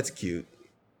lot. That's cute.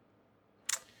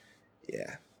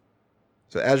 Yeah.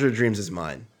 So Azure Dreams is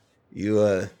mine.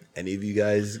 You, any of you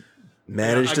guys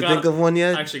managed to think of one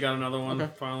yet? I actually got another one,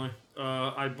 finally.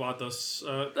 I bought this.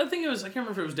 I think it was, I can't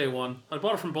remember if it was day one. I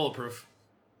bought it from Bulletproof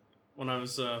when I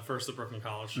was first at Brooklyn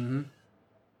College.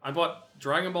 I bought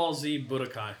Dragon Ball Z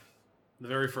Budokai, the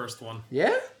very first one.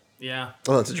 Yeah? Yeah.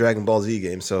 Well, it's a Dragon Ball Z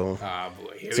game, so Ah,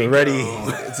 boy. it's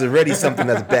already something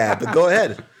that's bad. But go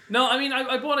ahead. No, I mean,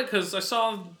 I bought it because I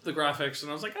saw the graphics and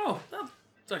I was like, oh,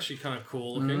 that's actually kind of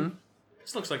cool looking. Mm-hmm.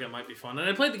 This looks like it might be fun. And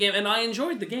I played the game, and I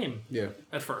enjoyed the game. Yeah.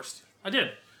 At first. I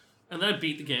did. And then I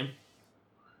beat the game.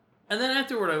 And then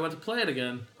afterward, I went to play it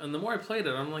again. And the more I played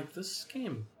it, I'm like, this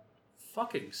game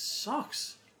fucking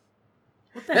sucks.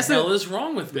 What the hell is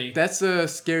wrong with me? That's a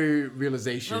scary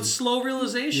realization. That's slow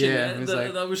realization. Yeah,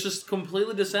 that I was just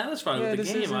completely dissatisfied with the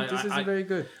game. This isn't very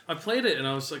good. I played it and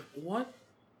I was like, what?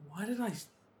 Why did I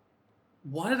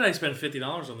spend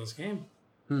 $50 on this game?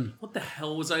 What the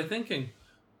hell was I thinking?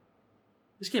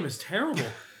 This game is terrible.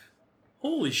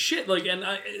 Holy shit.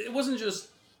 It wasn't just...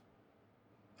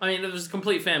 I mean, it was a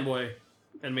complete fanboy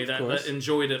in me that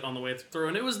enjoyed it on the way through.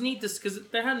 And it was neat because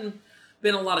there hadn't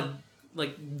been a lot of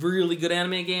really good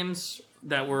anime games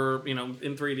that were, in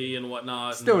 3D and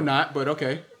whatnot. Still not, but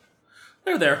okay.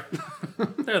 They're there.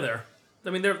 They're there. I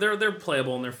mean, they're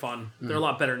playable and they're fun. They're a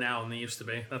lot better now than they used to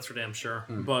be. That's for damn sure.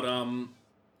 But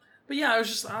yeah, I was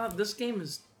just this game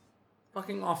is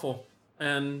fucking awful,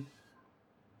 and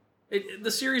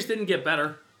the series didn't get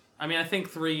better. I mean, I think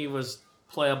 3 was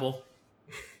playable,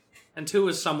 and 2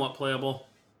 was somewhat playable,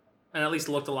 and at least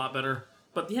looked a lot better.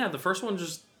 But yeah, the first one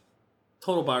just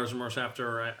total buyer's remorse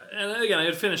after. And again, I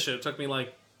had finished it. It took me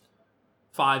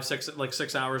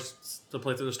 6 hours to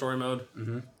play through the story mode.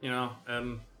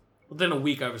 And within a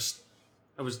week, I was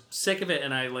sick of it,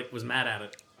 and I was mad at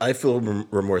it. I feel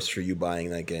remorse for you buying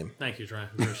that game. Thank you, Trey.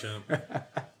 Appreciate it.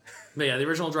 But yeah, the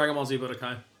original Dragon Ball Z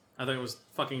Budokai, I think it was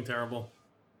fucking terrible.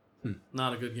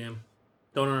 Not a good game.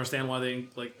 Don't understand why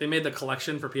they made the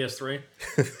collection for PS3,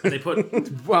 and they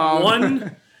put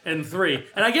 1 and 3,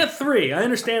 and I get 3. I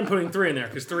understand putting 3 in there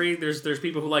because 3, there's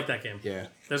people who like that game. Yeah,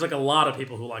 there's a lot of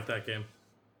people who like that game.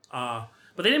 But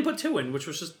they didn't put 2 in, which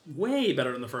was just way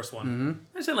better than the first one.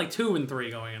 I said 2 and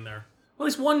 3 going in there. Well,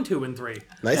 at least 1, 2, and 3.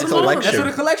 Nice collection. That's what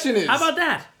a collection is. How about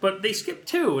that? But they skipped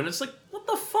 2, and it's what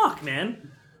the fuck,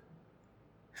 man?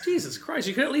 Jesus Christ!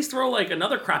 You could at least throw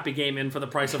another crappy game in for the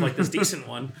price of this decent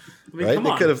one. I mean, right? Come they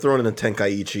on. could have thrown in a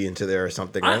Tenkaichi into there or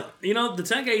something, right? The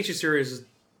Tenkaichi series is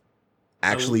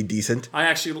actually decent.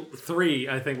 3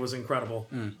 I think was incredible.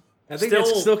 I think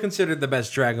it's still considered the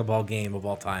best Dragon Ball game of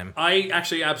all time. I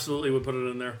actually absolutely would put it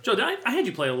in there. Joe, I had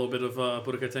you play a little bit of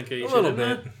Budokai Tenkaichi.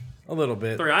 A little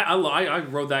bit. 3. I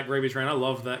rode that gravy train. I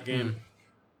loved that game.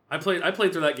 I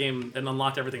played through that game and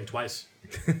unlocked everything twice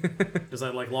because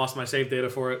I lost my save data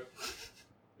for it.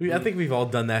 I think we've all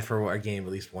done that for our game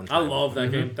at least one time. I love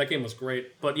that game. That game was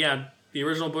great. But yeah, the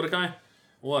original Budokai,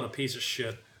 what a piece of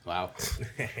shit. Wow.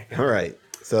 All right.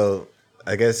 So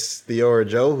I guess Theo or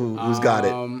Joe, who's got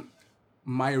it?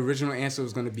 My original answer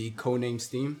was going to be Codename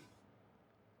Steam.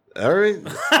 All right. And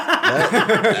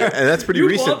that's pretty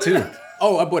recent too.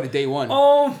 Oh, I bought it day one.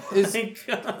 Oh my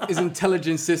god. It's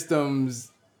Intelligent Systems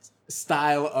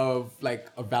style of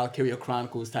a Valkyria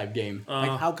Chronicles type game.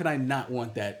 How could I not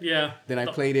want that? Yeah. Then I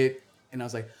played it and I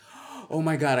was like, oh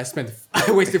my god, I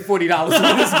wasted $40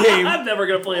 on this game. I'm never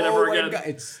gonna play it ever again. God.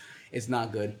 It's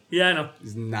not good. Yeah, I know.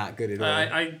 It's not good at all.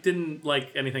 I didn't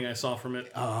like anything I saw from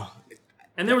it.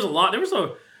 And there was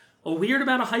a weird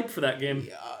amount of hype for that game.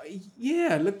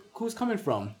 Yeah, look who's coming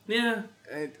from. Yeah.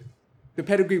 The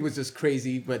pedigree was just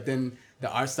crazy, but then the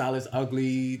art style is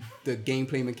ugly. The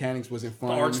gameplay mechanics wasn't fun.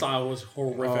 The art style was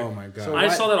horrific. Oh my god! So I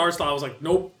saw that art style. I was like,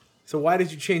 nope. So why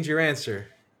did you change your answer?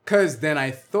 Because then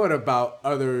I thought about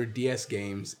other DS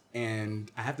games, and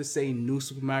I have to say New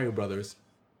Super Mario Brothers.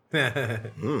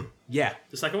 Yeah.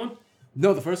 The second one?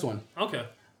 No, the first one. Okay.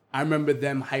 I remember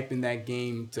them hyping that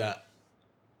game to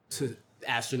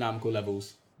astronomical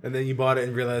levels. And then you bought it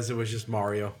and realized it was just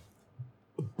Mario.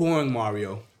 Boring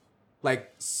Mario.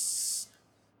 Back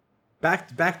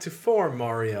to form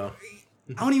Mario.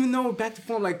 I don't even know back to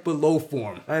form, below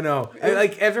form. I know.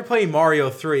 After playing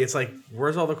Mario 3, it's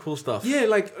where's all the cool stuff? Yeah,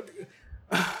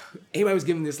 everybody was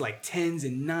giving this 10s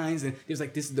and 9s, and it was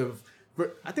this is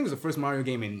I think it was the first Mario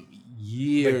game in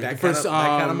years. That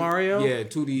kind of Mario? Yeah,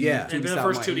 2D. Yeah. 2D It'd been the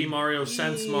first 2D Mario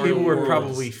since Mario People were Worlds.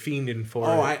 probably fiending for it.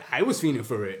 Oh, I was fiending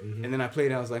for it. Mm-hmm. And then I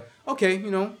played it, I was like, okay,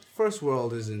 first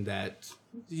world isn't that...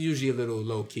 Usually a little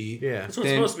low key. Yeah. That's what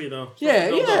it's supposed to be, though.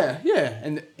 Yeah.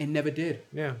 And it never did.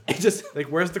 Yeah. It just...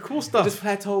 where's the cool stuff? Just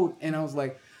plateaued, and I was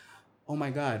like, oh my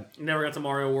god. You never got to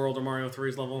Mario World or Mario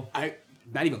 3's level?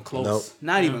 Not even close. Nope.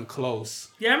 Not even close.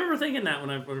 Yeah, I remember thinking that when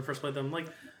I first played them.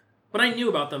 But I knew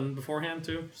about them beforehand,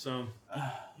 too, so...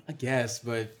 I guess,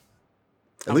 but...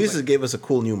 At least it gave us a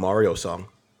cool new Mario song.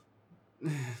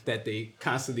 That they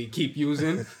constantly keep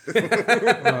using.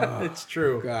 It's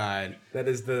true. God. That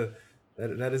is the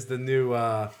new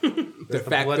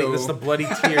That's the bloody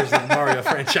tears of the Mario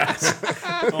franchise.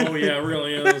 Oh yeah, it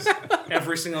really is.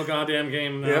 Every single goddamn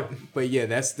game now. Yep. But yeah,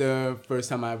 that's the first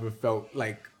time I ever felt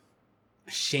like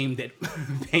ashamed at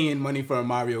paying money for a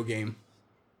Mario game.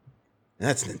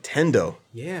 That's Nintendo.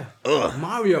 Yeah. Ugh.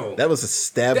 Mario. That was a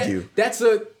stab you. That's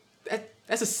a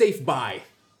safe buy.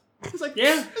 It's like,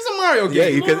 yeah, it's a Mario game. Yeah,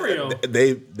 you Mario. could.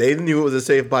 They knew it was a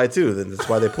safe buy too. Then that's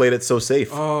why they played it so safe.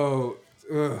 Oh,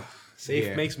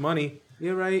 Safe makes money.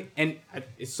 You're right, and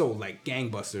it sold like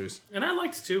gangbusters. And I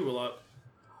liked 2 a lot.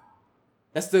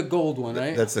 That's the gold one,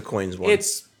 right? That's the coins one.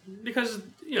 It's Because,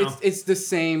 it's the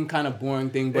same kind of boring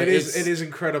thing, but It is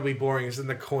incredibly boring. Because then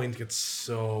the coins get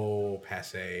so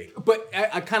passe. But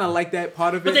I kind of like that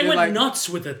part of it. But they went like, nuts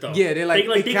with it, though. Yeah, they're like-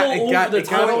 they go over the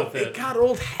top with it. It got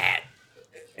old hat.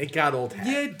 It got old hat.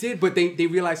 Yeah, it did, but they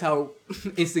realized how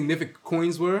insignificant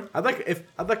coins were. I'd like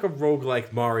a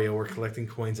roguelike Mario where collecting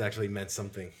coins actually meant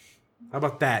something. How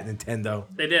about that, Nintendo?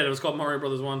 They did. It was called Mario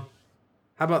Brothers 1.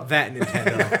 How about that,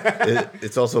 Nintendo?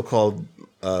 It's also called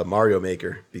Mario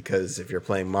Maker because if you're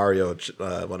playing Mario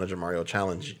 100 Mario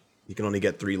Challenge, you can only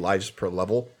get 3 lives per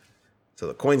level. So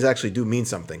the coins actually do mean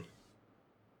something.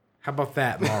 How about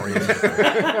that,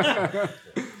 Mario?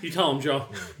 You tell him, Joe.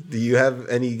 Do you have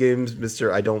any games,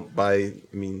 Mister? I don't buy. I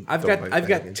mean, I've don't buy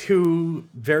got games. 2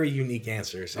 very unique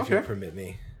answers, if Okay. you'll permit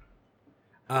me.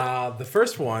 The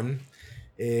first one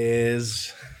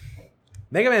is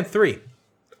Mega Man 3.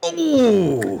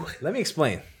 Oh, Let me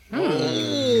explain.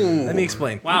 Let me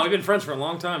explain. Wow, we've been friends for a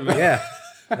long time, man. Yeah.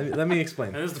 Let me explain.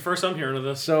 And this is the first I'm hearing of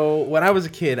this. So when I was a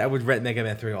kid, I would rent Mega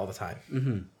Man 3 all the time.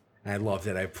 Mm-hmm. And I loved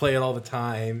it. I play it all the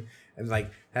time. And like,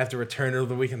 I have to return it over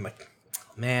the weekend. Like,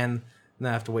 man, now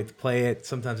I have to wait to play it.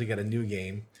 Sometimes I get a new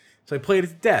game. So I played it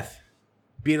to death.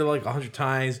 Beat it like 100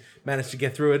 times. Managed to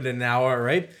get through it in an hour,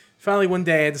 right? Finally, one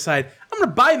day, I decide, I'm going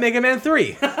to buy Mega Man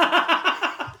 3.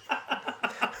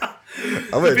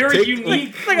 I'm gonna Very take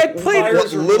unique. Like I played it.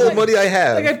 what little money I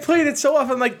have. Like I played it so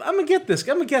often. Like, I'm going to get this.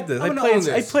 I'm going to get this. I'm gonna own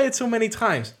I this. play it so many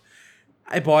times.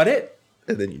 I bought it.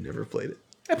 And then you never played it.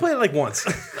 I played it like once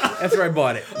after I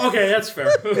bought it. Okay, that's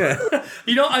fair. Yeah.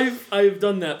 I've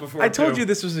done that before. I told too. you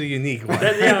this was a unique one.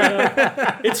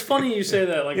 It's funny you say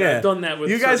that. Like Yeah. I've done that with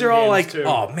you guys certain are all games, like, too.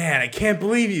 "Oh man, I can't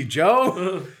believe you,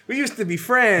 Joe. We used to be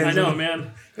friends." I know,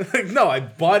 man. Like, no, I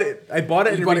bought it. I bought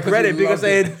it and bought it 'cause regret you it because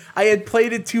loved I had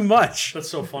played it too much. That's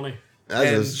so funny.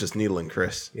 That was just needling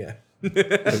Chris. Yeah,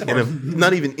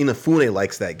 Not even Inafune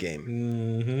likes that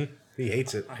game. he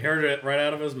hates it. I heard it right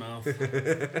out of his mouth.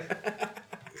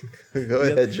 Go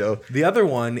ahead, Joe. The other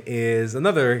one is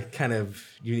another kind of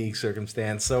unique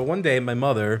circumstance. So one day, my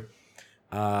mother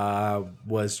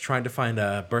was trying to find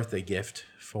a birthday gift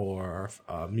for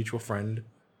a mutual friend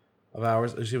of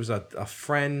ours. She was a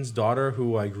friend's daughter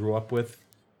who I grew up with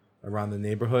around the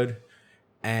neighborhood,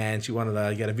 and she wanted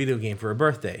to get a video game for her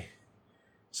birthday.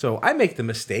 So I make the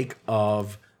mistake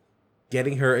of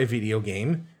getting her a video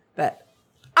game that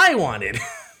I wanted.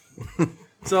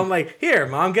 So I'm like, here,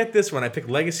 Mom, get this one. I picked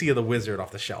Legacy of the Wizard off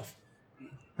the shelf.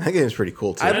 That game's pretty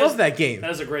cool too. I love that game.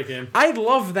 That is a great game. I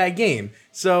love that game.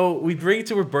 So we bring it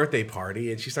to her birthday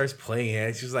party, and she starts playing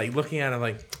it. She's like looking at it,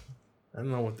 like, I don't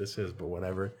know what this is, but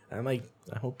whatever. And I'm like,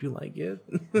 I hope you like it.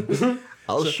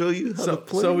 I'll show you how to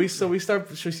play.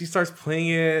 She starts playing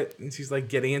it, and she's like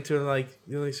getting into it, like,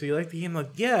 so you like the game? I'm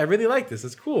like, yeah, I really like this.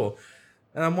 It's cool.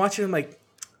 And I'm watching. I'm like,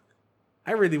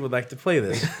 I really would like to play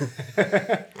this.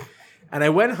 And I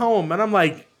went home, and I'm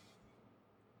like,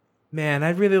 man,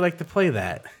 I'd really like to play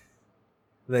that.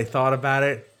 And I thought about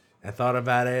it. I thought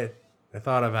about it.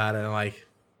 And I'm like,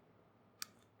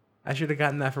 I should have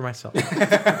gotten that for myself.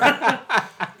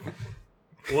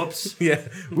 Whoops. Yeah.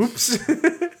 Whoops.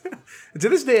 To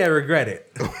this day, I regret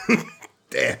it.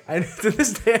 Damn. To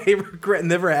this day, I regret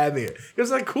never having it. It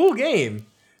was a cool game.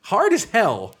 Hard as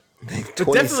hell.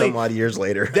 20 some odd years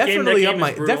later. Definitely game is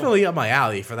brutal. definitely up my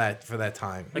alley for that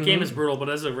time. That game is brutal, but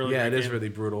it's a really Yeah, great it is game. really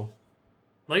brutal.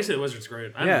 Legacy of the Wizard's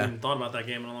great. I Yeah. haven't even thought about that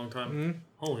game in a long time.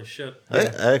 Holy shit. I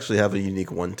actually have a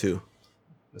unique one too.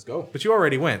 Let's go. But you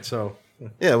already went, so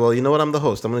Yeah, well, you know what? I'm the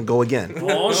host. I'm going to go again.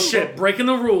 Oh shit, breaking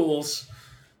the rules.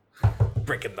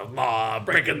 breaking the law,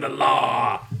 breaking the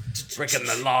law, breaking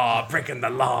the law, breaking the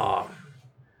law.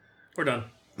 We're done.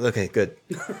 Okay, good.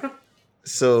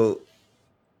 So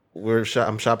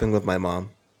I'm shopping with my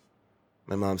mom.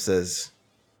 My mom says,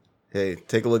 "Hey,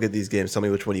 take a look at these games. Tell me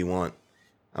which one you want."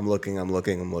 I'm looking.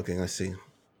 I see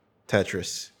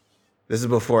Tetris. This is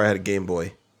before I had a Game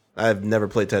Boy. I've never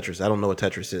played Tetris. I don't know what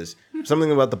Tetris is.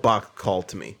 Something about the box called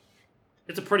to me.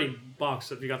 It's a pretty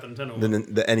box if you got the Nintendo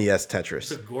one. The NES It's a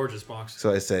Tetris. gorgeous box.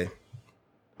 So I say,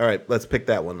 "All right, let's pick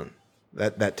that one.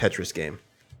 That Tetris game."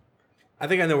 I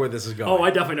think I know where this is going. Oh,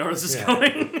 I definitely know where this is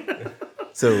going.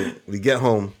 So we get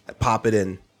home, I pop it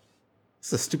in.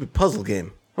 It's a stupid puzzle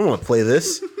game. I don't want to play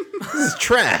this. This is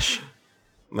trash.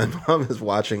 My mom is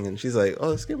watching, and she's like,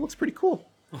 "Oh, this game looks pretty cool."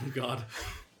 Oh God.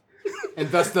 And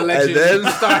thus the legend then-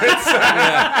 starts.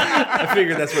 I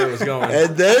figured that's where it was going.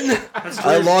 And then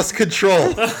I lost control.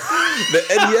 The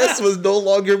NES was no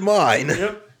longer mine.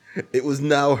 Yep. It was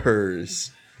now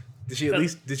hers. Did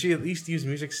she at least use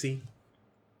Music C?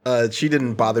 She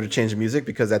didn't bother to change the music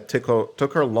because that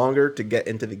took her longer to get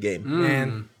into the game.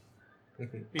 Man,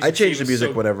 I changed the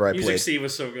music whenever I Music played. C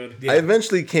was so good. I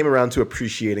eventually came around to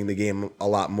appreciating the game a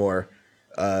lot more.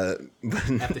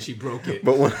 After she broke it.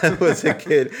 But when I was a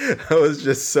kid, I was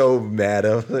just so mad.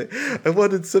 I was like, I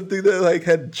wanted something that like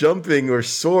had jumping or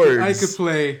swords. I could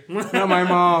play. Not my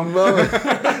mom.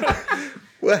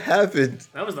 What happened?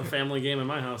 That was the family game in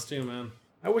my house too, man.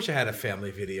 I wish I had a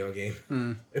family video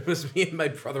game. It was me and my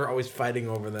brother always fighting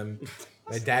over them.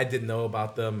 My dad didn't know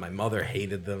about them. My mother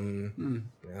hated them.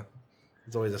 Yeah,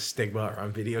 there's always a stigma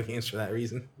around video games for that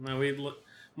reason. No,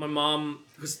 my mom,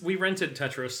 because we rented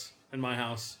Tetris in my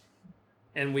house,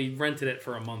 and we rented it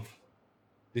for a month.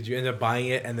 Did you end up buying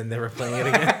it and then never playing it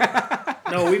again?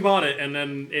 No, we bought it, and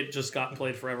then it just got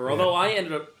played forever. Although I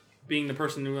ended up being the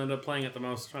person who ended up playing it the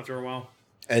most after a while.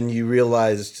 And you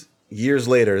realized years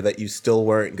later that you still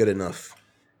weren't good enough.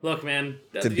 Look, man,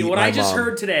 beat what my I just mom.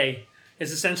 heard today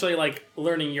is essentially like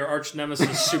learning your arch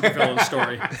nemesis supervillain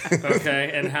story,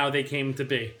 okay, and how they came to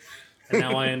be. And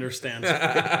now I understand.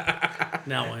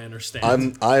 Now I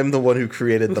understand. I'm the one who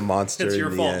created the monster. It's in your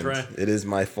the fault, end. Trey. It is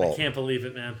my fault. Can't believe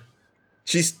it, man.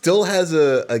 She still has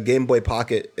a Game Boy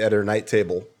Pocket at her night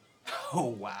table. Oh,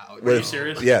 wow. Are you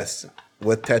serious? Yes,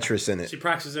 with Tetris in it. She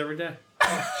practices every day.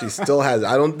 She still has it.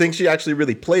 I don't think she actually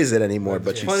really plays it anymore,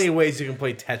 but There's plenty of ways you can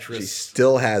play Tetris. she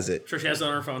still has it. Sure, she has it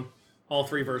on her phone. All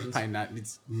three versions. Probably not.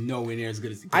 It's nowhere near as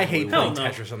good as the I hate Hell playing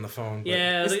no. Tetris on the phone. But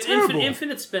Yeah, It's the terrible.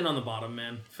 infinite spin on the bottom,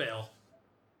 man. Fail.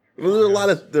 Well,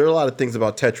 there are a lot of things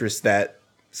about Tetris that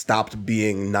stopped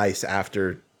being nice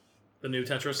after The new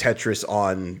Tetris. Tetris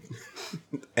on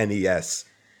NES.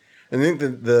 I think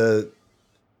the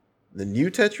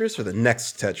new Tetris or the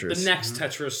next Tetris? The next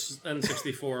Tetris,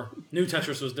 N64. New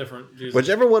Tetris was different. Jesus.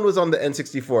 Whichever one was on the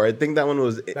N64. I think that one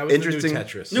was, That was interesting. the new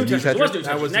Tetris. New The Tetris. It was new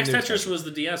That Tetris. was the Next new Tetris Tetris. was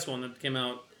the DS one that came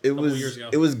out It a couple years ago.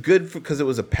 was good because it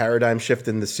was a paradigm shift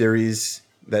in the series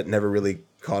that never really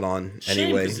caught on Shame,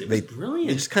 anyway. 'cause it was brilliant.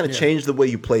 They just kind of changed the way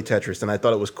you play Tetris, and I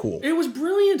thought it was cool. It was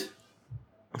brilliant.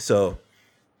 So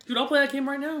Dude, I'll play that game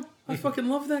right now. I fucking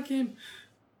love that game.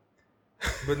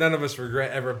 But none of us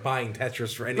regret ever buying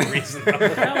Tetris for any reason.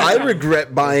 I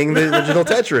regret buying the original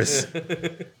Tetris.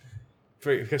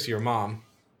 Because of your mom.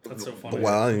 That's so funny.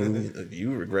 Well, I mean,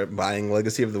 you regret buying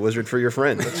Legacy of the Wizard for your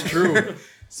friend. That's True.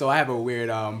 So I have a weird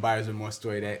buyer's remorse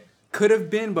story that could have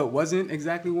been, but wasn't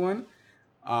exactly one.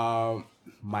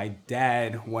 My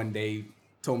dad one day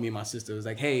told me and my sister, was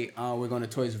like, hey, we're going to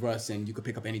Toys R Us and you could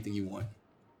pick up anything you want.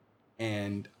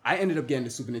 And I ended up getting the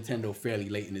Super Nintendo fairly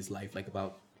late in his life, like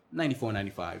about 94,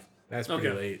 95. That's pretty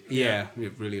Okay. late. Yeah,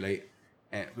 really late.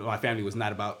 And my family was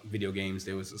not about video games.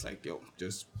 They was just like, yo,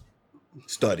 just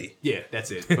study. yeah,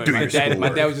 that's it. But Do my your dad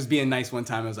schoolwork. was just being nice one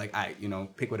time. I was like, all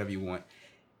right, pick whatever you want.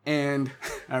 And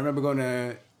I remember going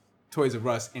to Toys R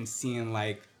Us and seeing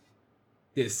like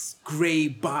this gray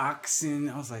box, and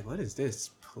I was like, what is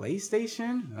this?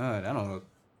 PlayStation? That don't look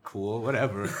cool,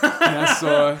 whatever. And I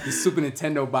saw the Super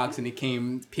Nintendo box, and it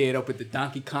came paired up with the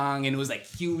Donkey Kong, and it was like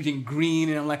huge and green,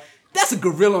 and I'm like, that's a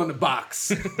gorilla on the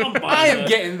box. I am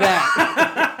getting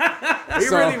that. Are you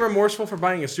So- really remorseful for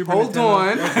buying a Super Hold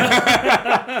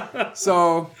Nintendo? on.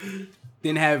 So,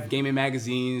 didn't have gaming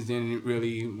magazines. Didn't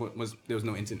really there was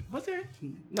no internet. Was there?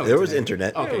 No. There was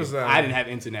internet. Okay. There was, I didn't have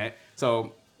internet.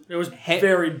 So It was Head-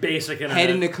 very basic internet. head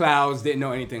in the clouds. Didn't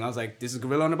know anything. I was like, this is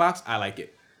Gorilla on the box. I like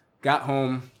it. Got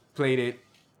home, played it.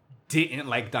 Didn't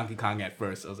like Donkey Kong at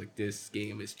first. I was like, this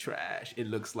game is trash. It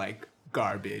looks like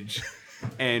garbage.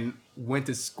 And went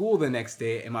to school the next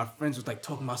day, and my friends was like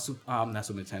talking about not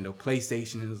Super Nintendo,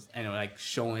 PlayStation, and like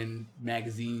showing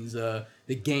magazines, the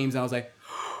games. And I was like,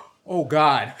 oh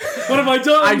God, What have I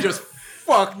done? I just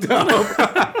fucked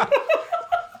up.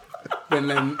 And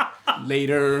then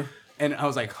later, and I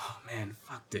was like, oh man,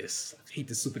 fuck this. I hate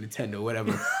the Super Nintendo,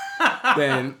 whatever.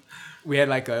 Then we had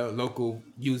like a local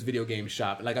used video game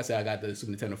shop. Like I said, I got the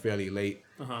Super Nintendo fairly late.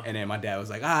 And then my dad was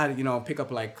like, pick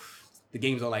up like, the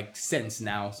games are like cents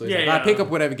now. So he's Yeah, like, yeah. pick up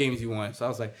whatever games you want. So I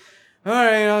was like, all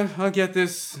right, I'll get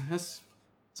this. That's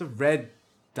a red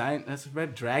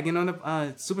dragon on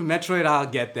the Super Metroid. I'll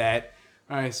get that.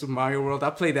 All right, Super Mario World.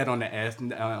 I'll play that on the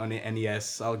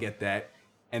NES. I'll get that.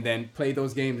 And then play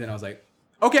those games, and I was like,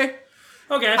 Okay.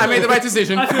 Okay, I made the right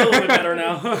decision. I feel a little bit better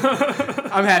now.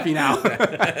 I'm happy now.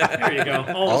 There you go.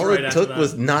 All it took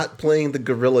was not playing the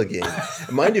gorilla game.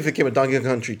 Mind you, if it came with Donkey Kong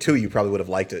Country 2, you probably would have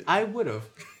liked it. I would have.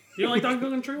 You don't like Donkey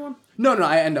Kong Country 1? No,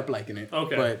 I end up liking it.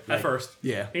 Okay, but, at first.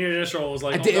 Yeah. And your initial was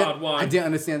like, God, why? I didn't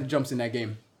understand the jumps in that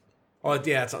game. Oh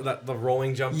yeah, it's the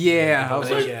rolling jump. Yeah, I was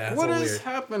like, yeah, what is weird.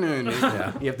 happening?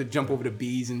 Yeah, you have to jump over the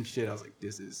bees and shit. I was like,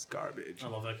 this is garbage. I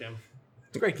love that game.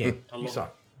 It's a great game. I You love saw.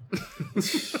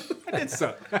 I did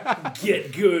suck.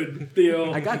 Get good,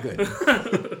 Theo. I got good.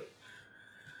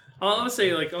 I would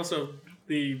say, like, also,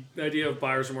 the idea of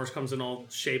buyer's remorse comes in all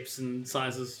shapes and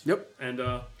sizes. Yep. And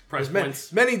price There's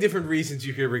points. many different reasons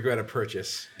you could regret a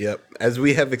purchase. Yep. As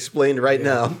we have explained right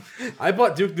now. I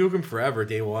bought Duke Nukem Forever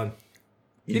day one.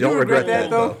 You don't regret that,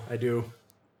 though? I do.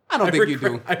 I don't think you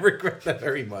do. I regret that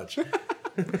very much.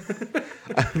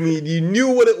 I mean, you knew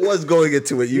what it was going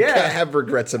into it. You Yeah. can't have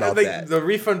regrets about that. The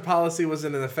refund policy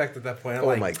wasn't in effect at that point. I'm Oh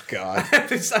like, my god.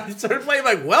 I started playing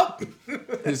like, well,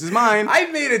 This is mine. I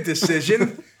made a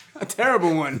decision. A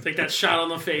terrible one. Take that shot on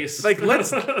the face.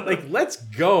 Let's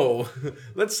go.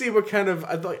 Let's see what kind of.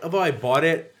 Although I bought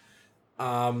it,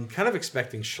 kind of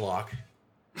expecting schlock.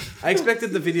 I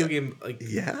expected the video game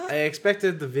I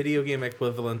expected the video game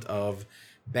equivalent of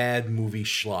bad movie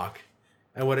schlock,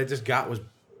 and what I just got was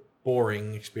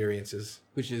boring experiences.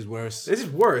 Which is worse. This is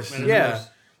worse. It is Yeah, worse.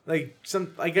 like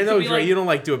some I know be Dre, like- you don't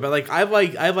like do it, but like I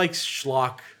like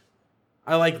schlock.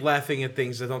 I like laughing at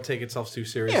things that don't take itself too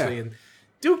seriously, Yeah. and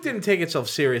Duke didn't take itself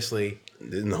seriously.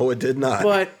 No, it did not.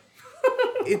 But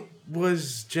it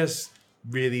was just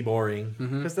really boring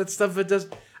because that stuff it does.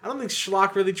 I don't think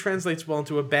schlock really translates well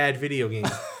into a bad video game.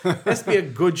 It has to be a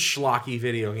good schlocky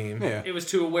video game. Yeah. It was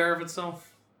too aware of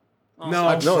itself. No,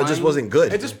 no, it just wasn't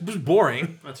good. it just was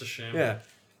boring. That's a shame. Yeah,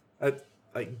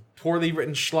 like poorly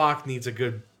written schlock needs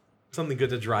something good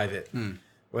to drive it.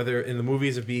 Whether in the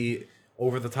movies it be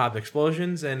over the top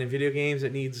explosions, and in video games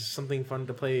it needs something fun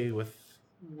to play with.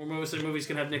 Well, movies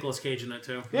can have Nicolas Cage in it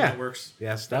too. Yeah. That works.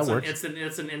 Yes, that works. It's an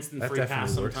instant That free pass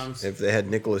definitely works. sometimes. If they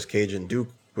had Nicolas Cage and Duke,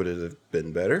 would it have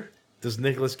been better? Does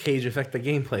Nicolas Cage affect the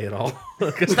gameplay at all?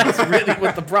 Because that's really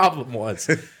what the problem was.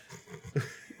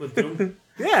 With Doom.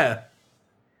 Yeah.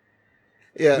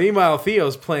 Yeah. Meanwhile,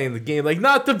 Theo's playing the game like,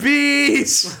 not the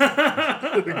bees!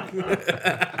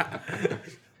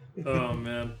 Oh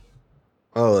man.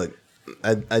 Oh, look,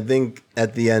 I think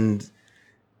at the end,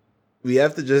 we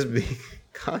have to just be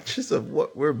conscious of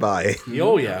what we're buying.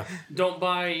 Oh, yeah. Don't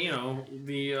buy,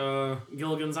 the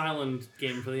Gilligan's Island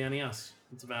game for the NES.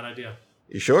 It's a bad idea.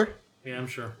 You sure? Yeah, I'm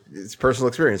sure. It's personal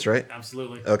experience, right?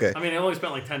 Absolutely. Okay. I mean, I only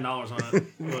spent like $10 on it.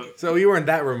 But, So you weren't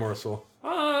that remorseful.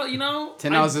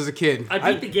 $10 as a kid.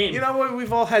 I beat the game. You know what?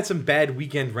 We've all had some bad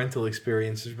weekend rental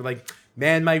experiences. We're like,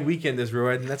 man, my weekend is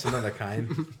ruined. That's another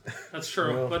kind. That's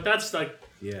true. Well- But that's like,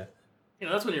 Yeah.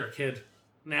 that's when you're a kid.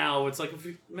 Now it's like, if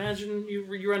you imagine you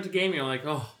rent a game, you're like,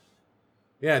 oh,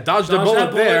 Yeah, dodged a dodge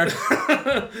bullet there.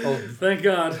 that bullet. Thank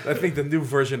God. I think the new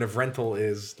version of rental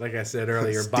is, like I said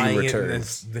earlier, Steam buying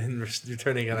returns. it and then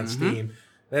returning it on Steam.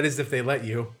 That is if they let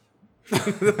you.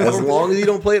 As long as you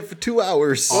don't play it for 2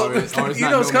 hours. Or it's not You know,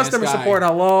 No it's Man's customer Sky. support.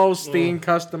 Hello, Steam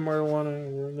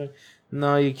customer.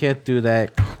 No, you can't do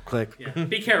that. Click. Yeah.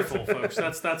 Be careful, folks.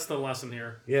 That's the lesson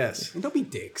here. Yes. And don't be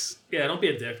dicks. Yeah, don't be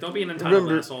a dick. Don't be an entitled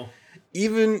Remember- asshole.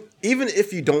 Even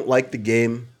if you don't like the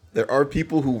game, there are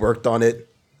people who worked on it.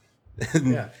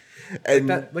 And, Yeah. and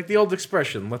Like the old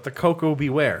expression, let the cocoa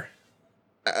beware.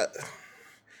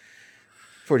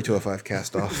 4205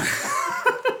 cast off.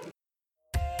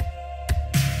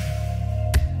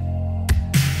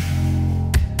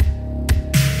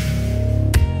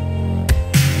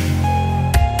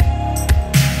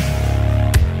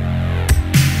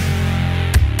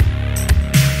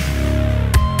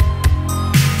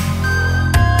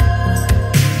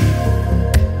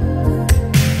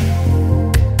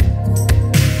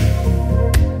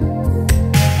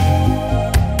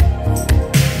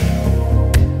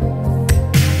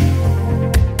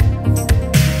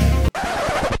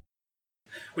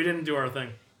 We didn't do our thing.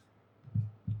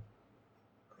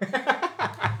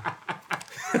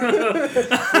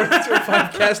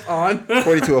 4205 cast on.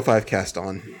 4205 cast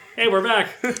on. Hey, we're back.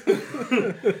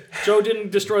 Joe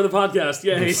didn't destroy the podcast.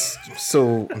 Yay.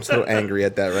 I'm so angry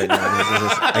at that right now.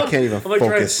 I can't even I'm like,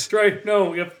 focus. Trey, no,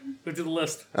 we have to do the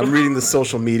list. I'm reading the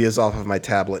social medias off of my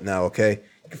tablet now, okay?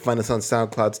 You can find us on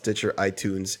SoundCloud, Stitcher,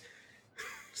 iTunes.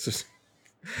 Somebody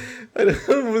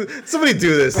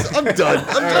do this. I'm done.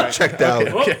 I'm checked out.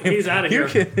 Oh, he's out of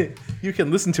here. You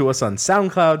can listen to us on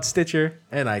SoundCloud, Stitcher,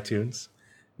 and iTunes.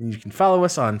 And you can follow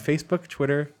us on Facebook,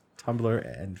 Twitter,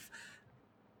 Tumblr, and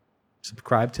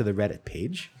subscribe to the Reddit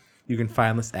page. You can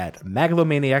find us at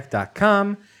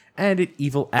megalomaniac.com and at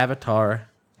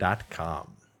evilavatar.com.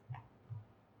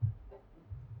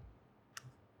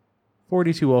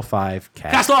 4205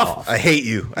 cast off. I hate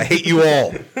you. I hate you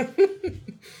all.